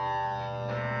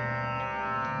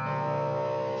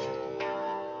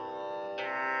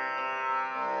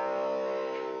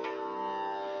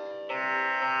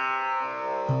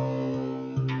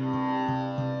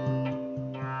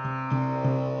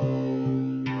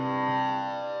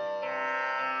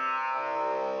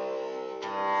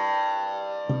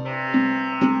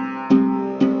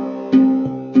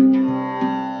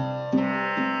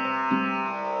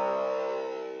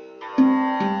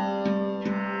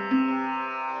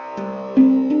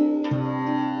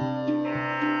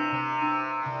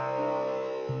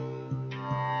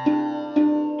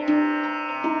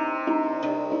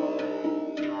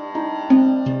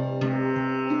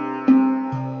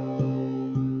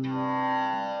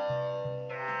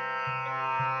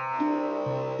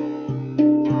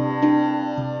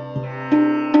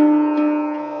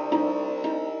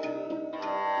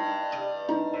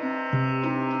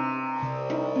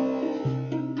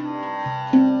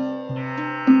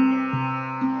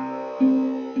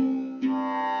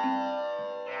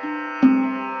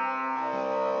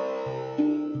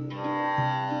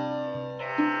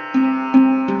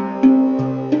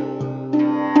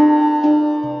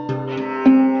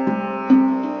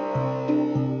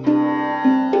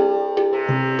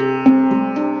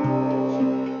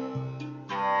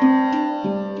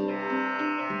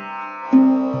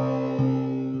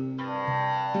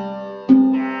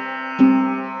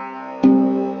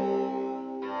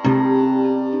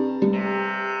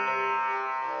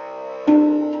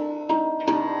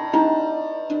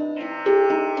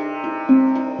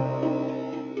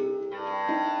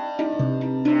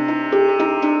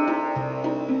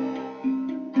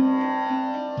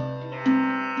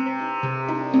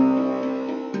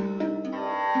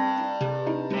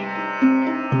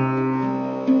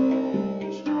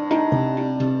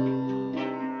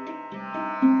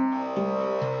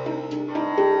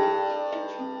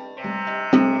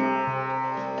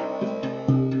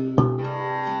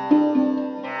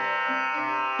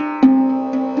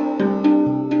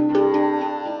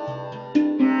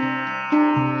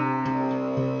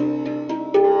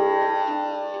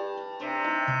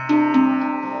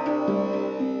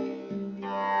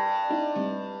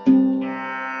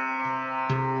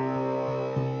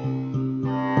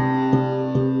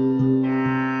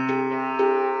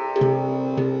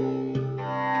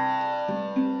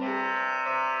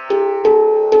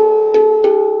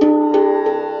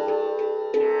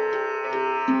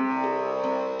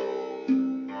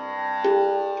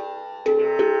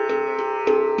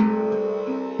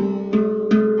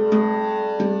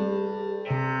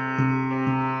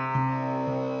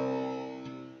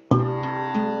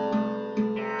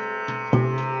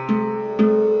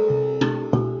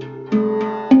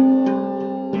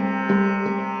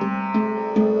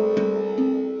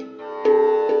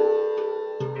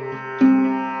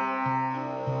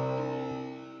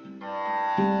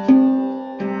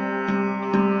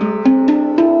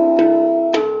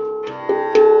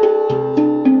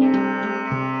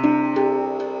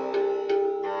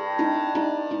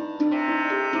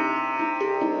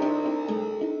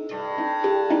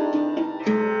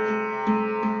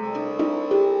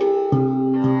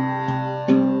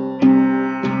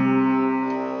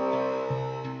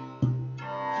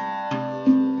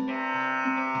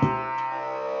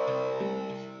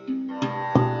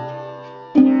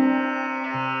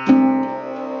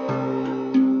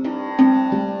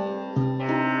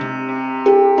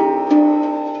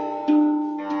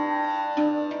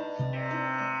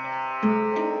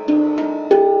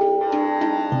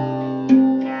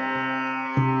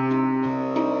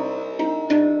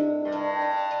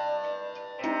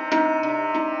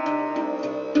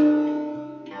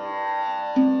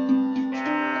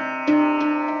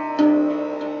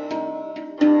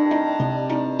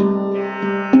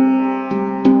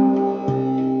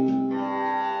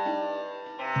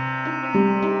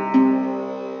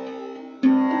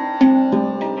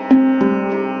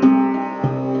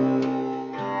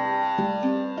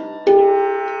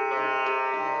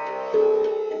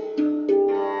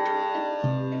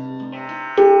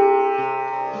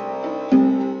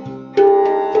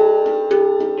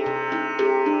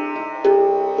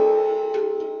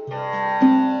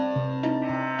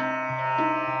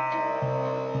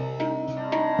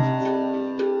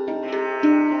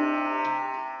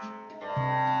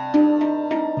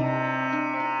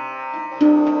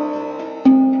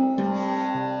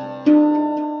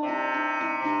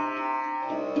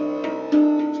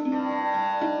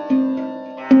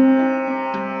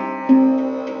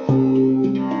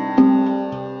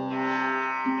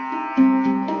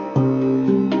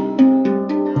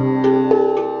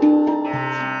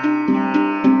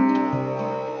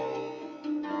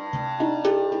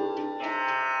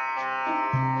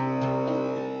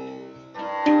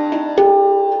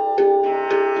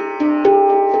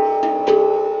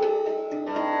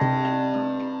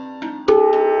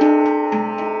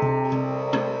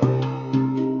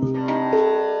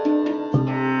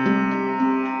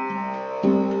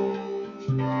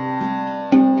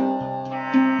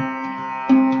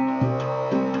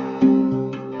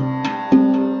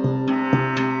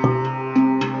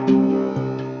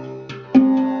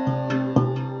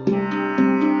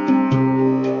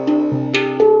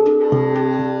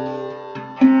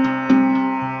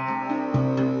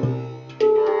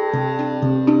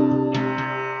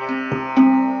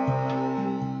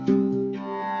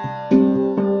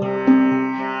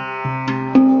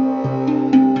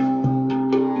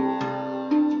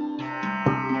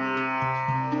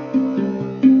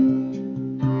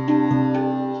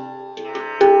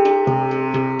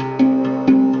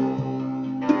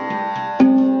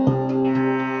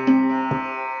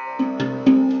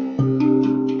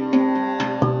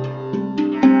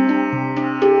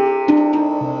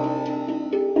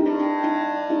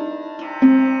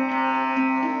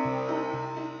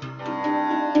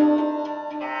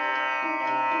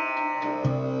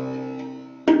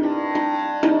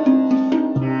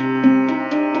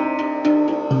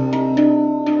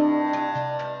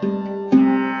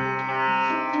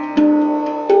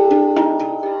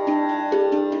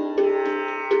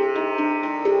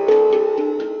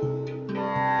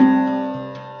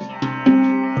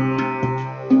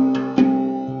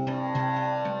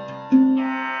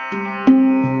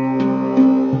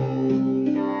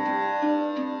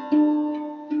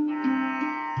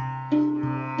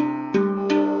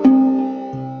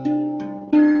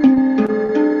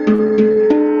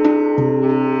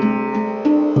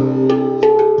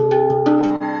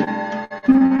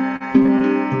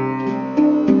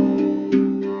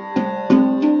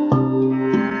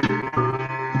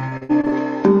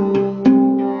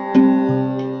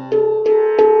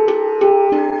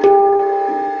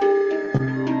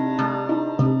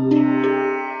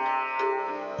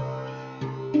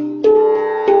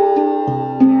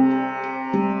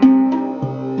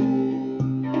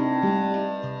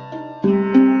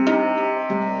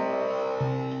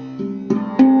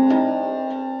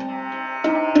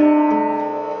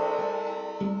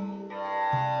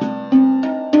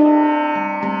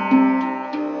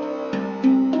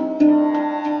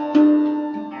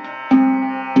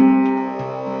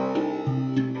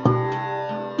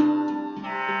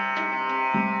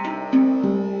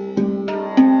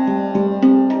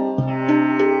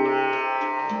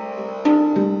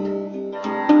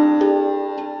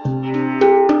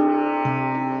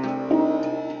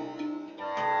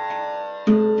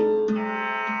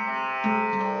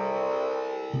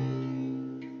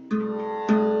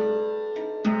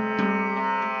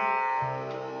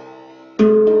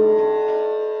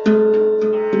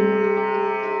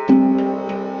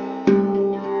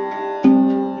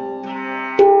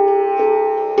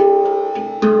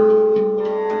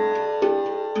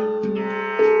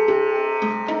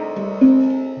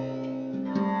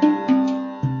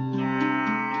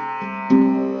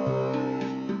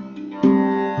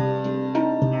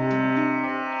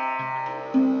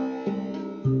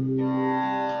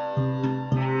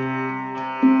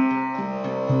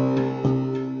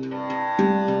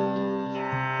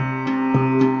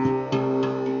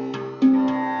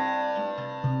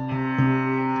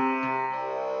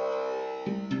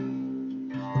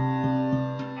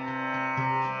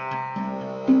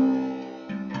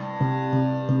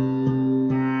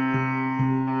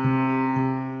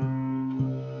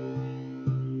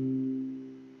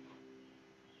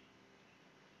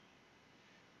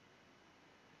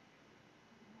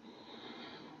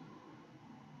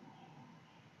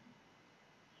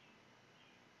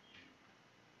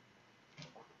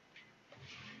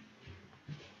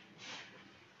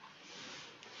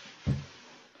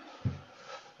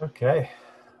 Okay.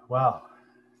 Wow.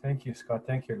 Thank you, Scott.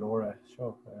 Thank you, Laura.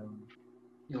 Sure.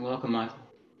 You're welcome, Michael.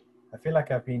 I feel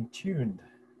like I've been tuned.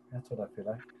 That's what I feel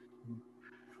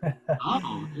like.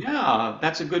 Oh, yeah,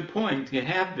 that's a good point. You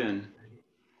have been.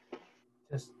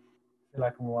 Just feel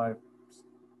like my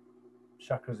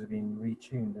chakras have been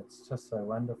retuned. It's just so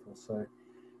wonderful. So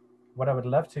what I would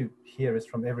love to hear is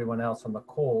from everyone else on the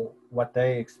call what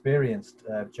they experienced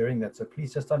during that. So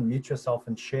please just unmute yourself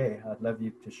and share. I'd love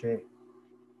you to share.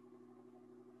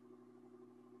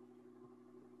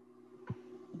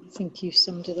 I think you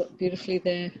summed it up beautifully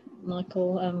there,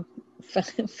 Michael. I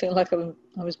feel like I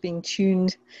was being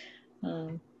tuned.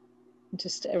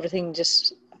 Just everything,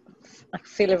 I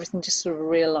feel everything just sort of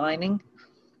realigning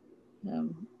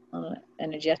on an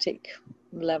energetic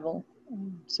level.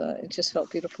 So it just felt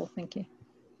beautiful. Thank you.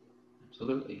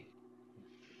 Absolutely.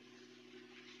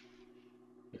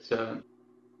 It's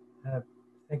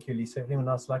Thank you, Lisa. Anyone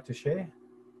else like to share?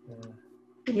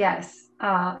 Yes,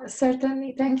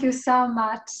 certainly. Thank you so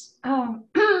much,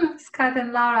 Scott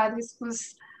and Laura. This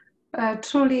was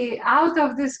truly out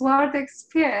of this world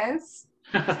experience.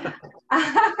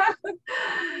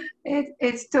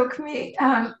 It took me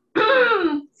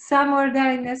somewhere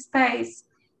there in a space,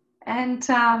 and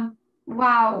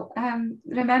wow!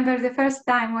 Remember the first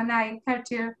time when I heard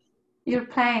you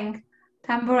playing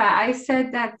Tambura, I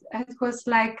said that it was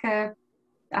like a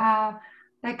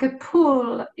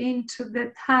pull into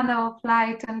the tunnel of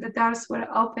light, and the doors were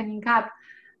opening up.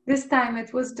 This time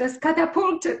it was just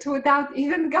catapulted without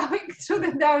even going through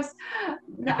the doors,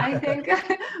 I think,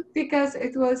 because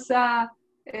it was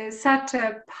such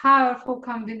a powerful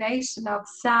combination of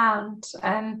sound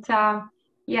and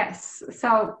yes,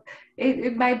 so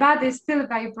my body is still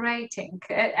vibrating.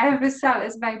 Every cell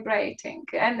is vibrating,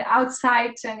 and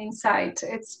outside and inside,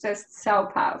 it's just so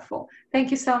powerful.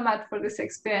 Thank you so much for this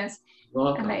experience.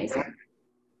 Welcome. Amazing.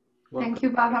 Welcome. Thank you,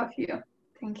 both of you.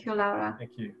 Thank you, Laura.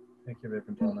 Thank you. Thank you,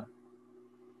 Reverend Donna.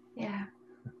 Yeah.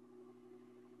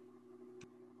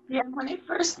 Yeah, when I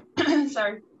first,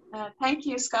 sorry, thank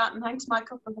you, Scott, and thanks,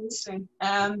 Michael, for hosting.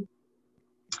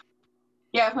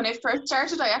 Yeah, when I first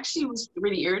started, I actually was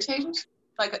really irritated.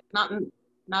 Like, not in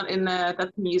that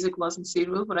the music wasn't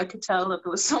suitable, but I could tell that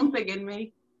there was something in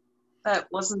me that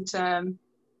wasn't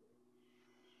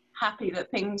happy that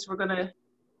things were going to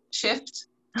shift.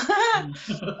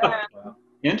 Wow.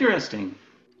 Interesting.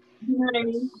 You know what I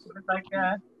mean? It was like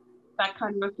that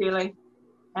kind of a feeling.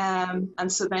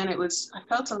 And so then I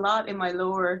felt a lot in my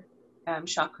lower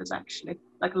chakras, actually,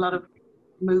 like a lot of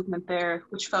movement there,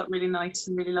 which felt really nice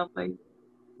and really lovely.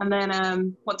 And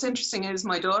then what's interesting is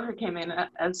my daughter came in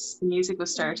as the music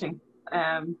was starting.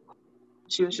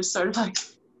 She was just sort of like,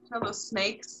 you know, those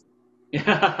snakes.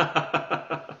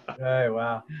 Oh,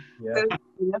 wow. Yeah.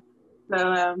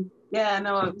 So yeah,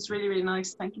 no, it was really, really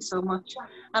nice. Thank you so much.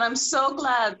 And I'm so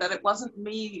glad that it wasn't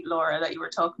me, Laura, that you were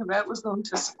talking about was going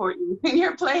to support you when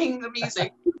you're playing the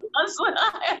music. That's what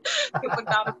it would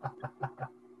not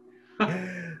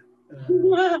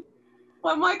have.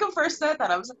 When Michael first said that,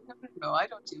 I was like, no, I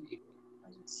don't do music.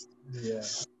 Yeah.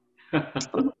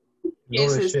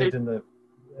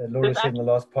 Laura said in the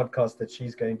last podcast that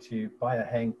she's going to buy a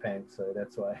handpan, so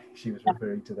that's why she was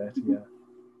referring to that. Yeah.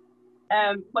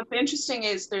 What's interesting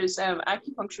is there's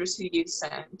acupuncturists who use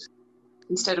sound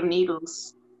instead of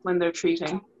needles when they're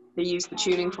treating. They use the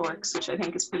tuning forks, which I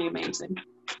think is pretty amazing.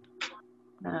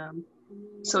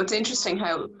 So it's interesting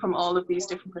how from all of these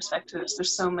different perspectives,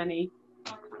 there's so many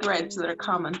threads that are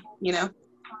common, you know?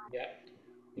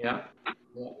 Yeah.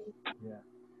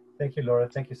 Thank you, Laura.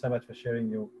 Thank you so much for sharing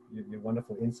your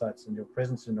wonderful insights and your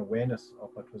presence and awareness of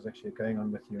what was actually going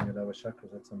on with you in your lower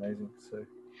chakras. That's amazing. So.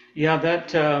 Yeah,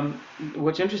 that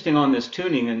what's interesting on this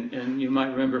tuning, and you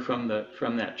might remember from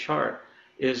that chart,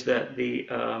 is that the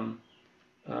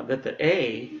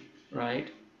A,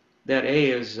 right? That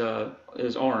A is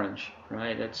orange,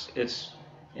 right?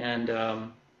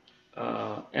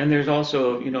 And there's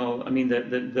also, you know, I mean,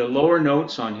 the lower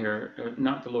notes on here,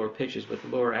 not the lower pitches, but the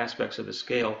lower aspects of the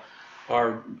scale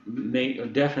are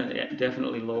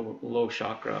definitely low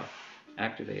chakra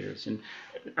activators, and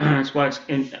that's why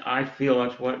I feel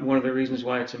that's one of the reasons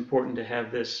why it's important to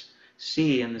have this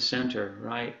C in the center,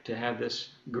 right? To have this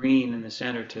green in the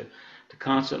center to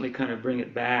constantly kind of bring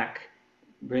it back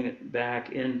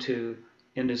into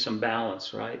some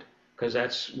balance, right? Because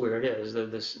that's where it is.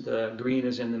 The green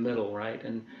is in the middle, right?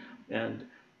 And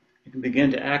you can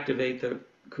begin to activate the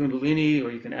Kundalini,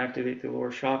 or you can activate the lower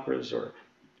chakras, or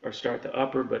start the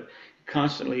upper, but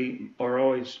constantly are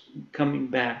always coming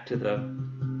back to the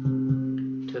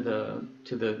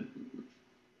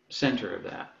center of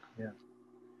that. Yeah.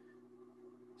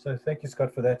 So thank you,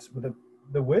 Scott, for that.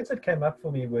 The words that came up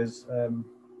for me was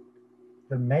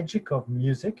the magic of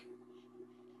music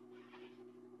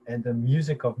and the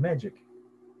music of magic.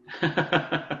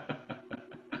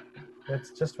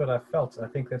 That's just what I felt. I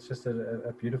think that's just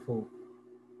a beautiful,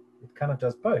 it kind of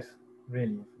does both,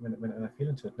 really, when I feel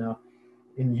into it. Now,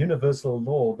 in universal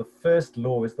law, the first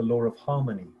law is the law of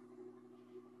harmony.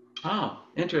 Oh,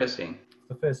 interesting. It's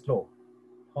the first law,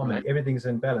 harmony. Right. Everything is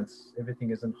in balance.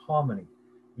 Everything is in harmony,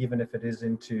 even if it is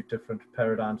into different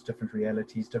paradigms, different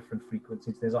realities, different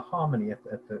frequencies. There's a harmony at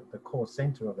the core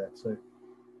center of that. So,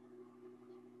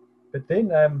 but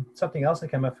then something else that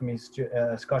came up for me,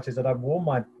 Scott, is that I wore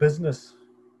my business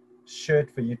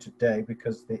shirt for you today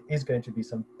because there is going to be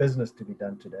some business to be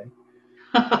done today.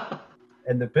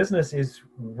 And the business is,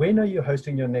 when are you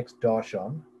hosting your next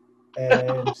darshan?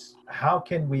 And how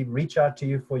can we reach out to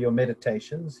you for your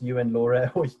meditations, you and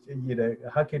Laura? Or, you know,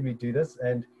 how can we do this?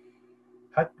 And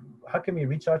how can we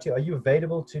reach out to you? Are you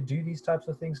available to do these types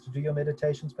of things, to do your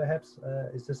meditations perhaps?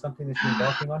 Is this something that you're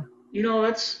embarking on? You know,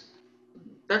 that's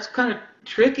kind of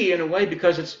tricky in a way,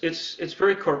 because it's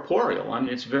very corporeal. I mean,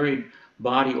 it's very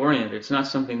body oriented. It's not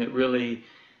something that really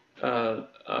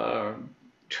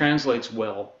translates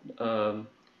well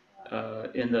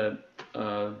in the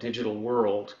digital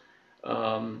world.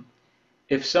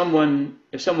 If someone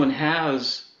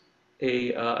has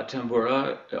a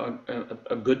tambura,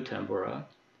 a good tambura,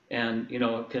 and you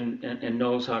know and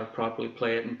knows how to properly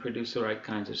play it and produce the right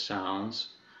kinds of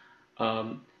sounds,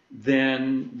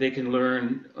 then they can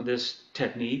learn this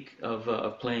technique of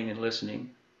playing and listening.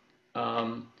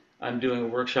 I'm doing a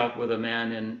workshop with a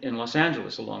man in Los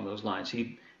Angeles along those lines.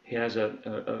 He has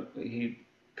he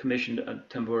commissioned a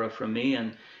tambura from me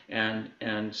and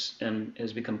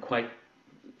has become quite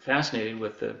fascinated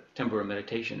with the tambura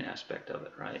meditation aspect of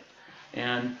it, right?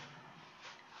 And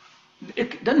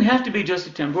it doesn't have to be just a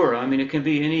tambura. I mean, it can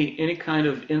be any kind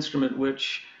of instrument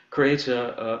which creates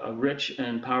a rich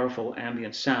and powerful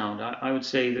ambient sound. I would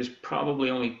say there's probably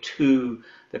only two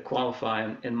that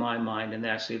qualify in my mind, and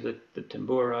that's either the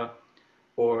tambura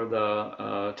or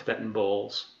the Tibetan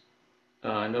bowls.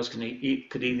 And those could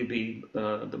either be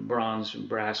the bronze and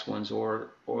brass ones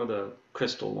or the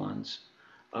crystal ones,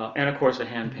 and of course a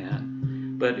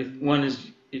handpan. But if one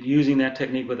is using that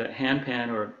technique with a handpan,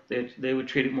 or they would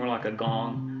treat it more like a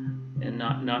gong, and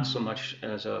not so much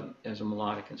as a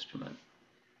melodic instrument.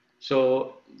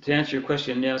 So to answer your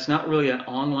question, yeah, it's not really an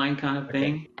online kind of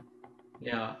thing.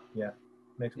 Yeah. Yeah.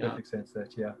 Makes perfect sense.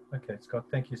 That. Yeah. Okay, Scott.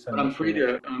 Thank you so But much.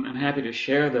 I'm happy to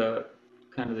share the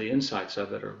kind of the insights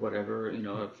of it or whatever,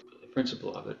 the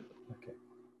principle of it. Okay.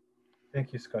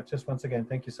 Thank you, Scott. Just once again,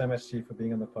 thank you so much to you for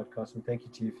being on the podcast, and thank you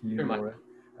to you, Laura.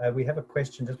 We have a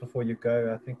question just before you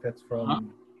go. I think that's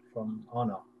from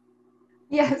Anna.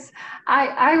 Yes,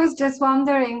 I was just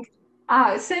wondering,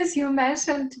 since you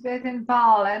mentioned Tibetan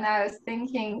ball, and I was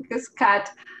thinking, Scott,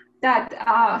 that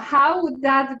how would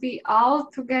that be all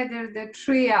together the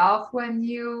trio of when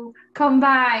you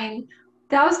combine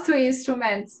those two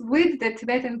instruments with the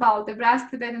Tibetan ball, the brass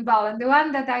Tibetan ball, and the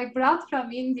one that I brought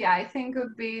from India, I think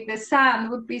would be the sound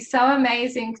would be so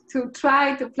amazing to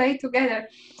try to play together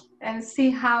and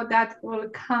see how that will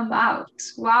come out.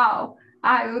 Wow.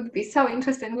 I would be so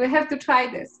interested. We have to try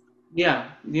this. Yeah.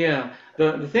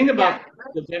 The thing about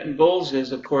the Tibetan bowls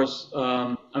is, of course,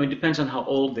 I mean, it depends on how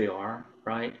old they are,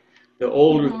 right? The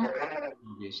older,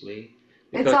 obviously.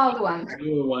 It's old ones. The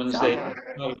newer ones, they try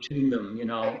to tune them, and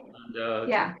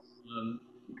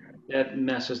that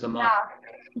messes them up.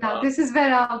 No, this is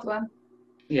very old one.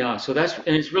 Yeah, so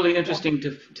and it's really interesting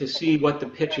to see what the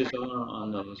pitches are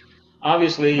on those.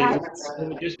 Obviously, it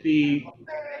would just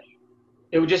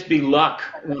be luck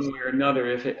one way or another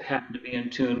if it happened to be in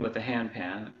tune with the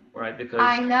handpan, right? Because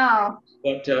I know.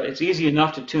 But it's easy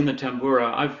enough to tune the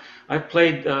tambura. I've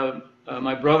played.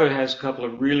 My brother has a couple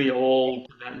of really old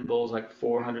Tibetan bowls, like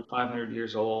 400, 500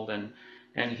 years old, and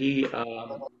he.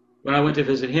 When I went to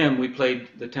visit him, we played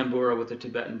the tambura with the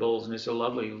Tibetan bowls, and it's a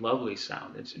lovely, lovely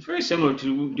sound. It's very similar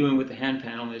to doing with the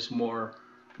handpan, only it's more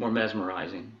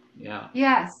mesmerizing. Yeah.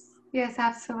 Yes,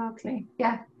 absolutely.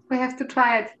 Yeah, we have to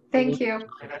try it. Thank you.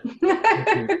 Thank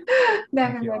you.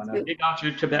 Thank you, Anna. Dig out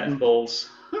your Tibetan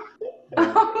bowls.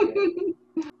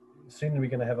 Soon we're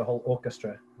going to have a whole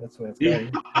orchestra. That's where it's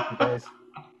going. Happy days.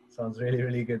 Sounds really,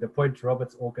 really good. The Point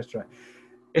Roberts Orchestra.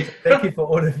 Thank you for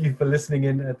all of you for listening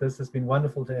in. This has been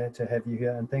wonderful to have you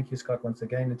here. And thank you, Scott, once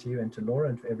again, and to you and to Laura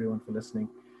and for everyone for listening.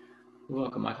 You're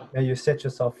welcome, Michael. May you set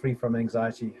yourself free from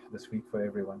anxiety this week for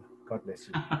everyone. God bless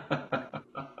you.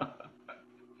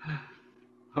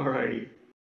 All righty.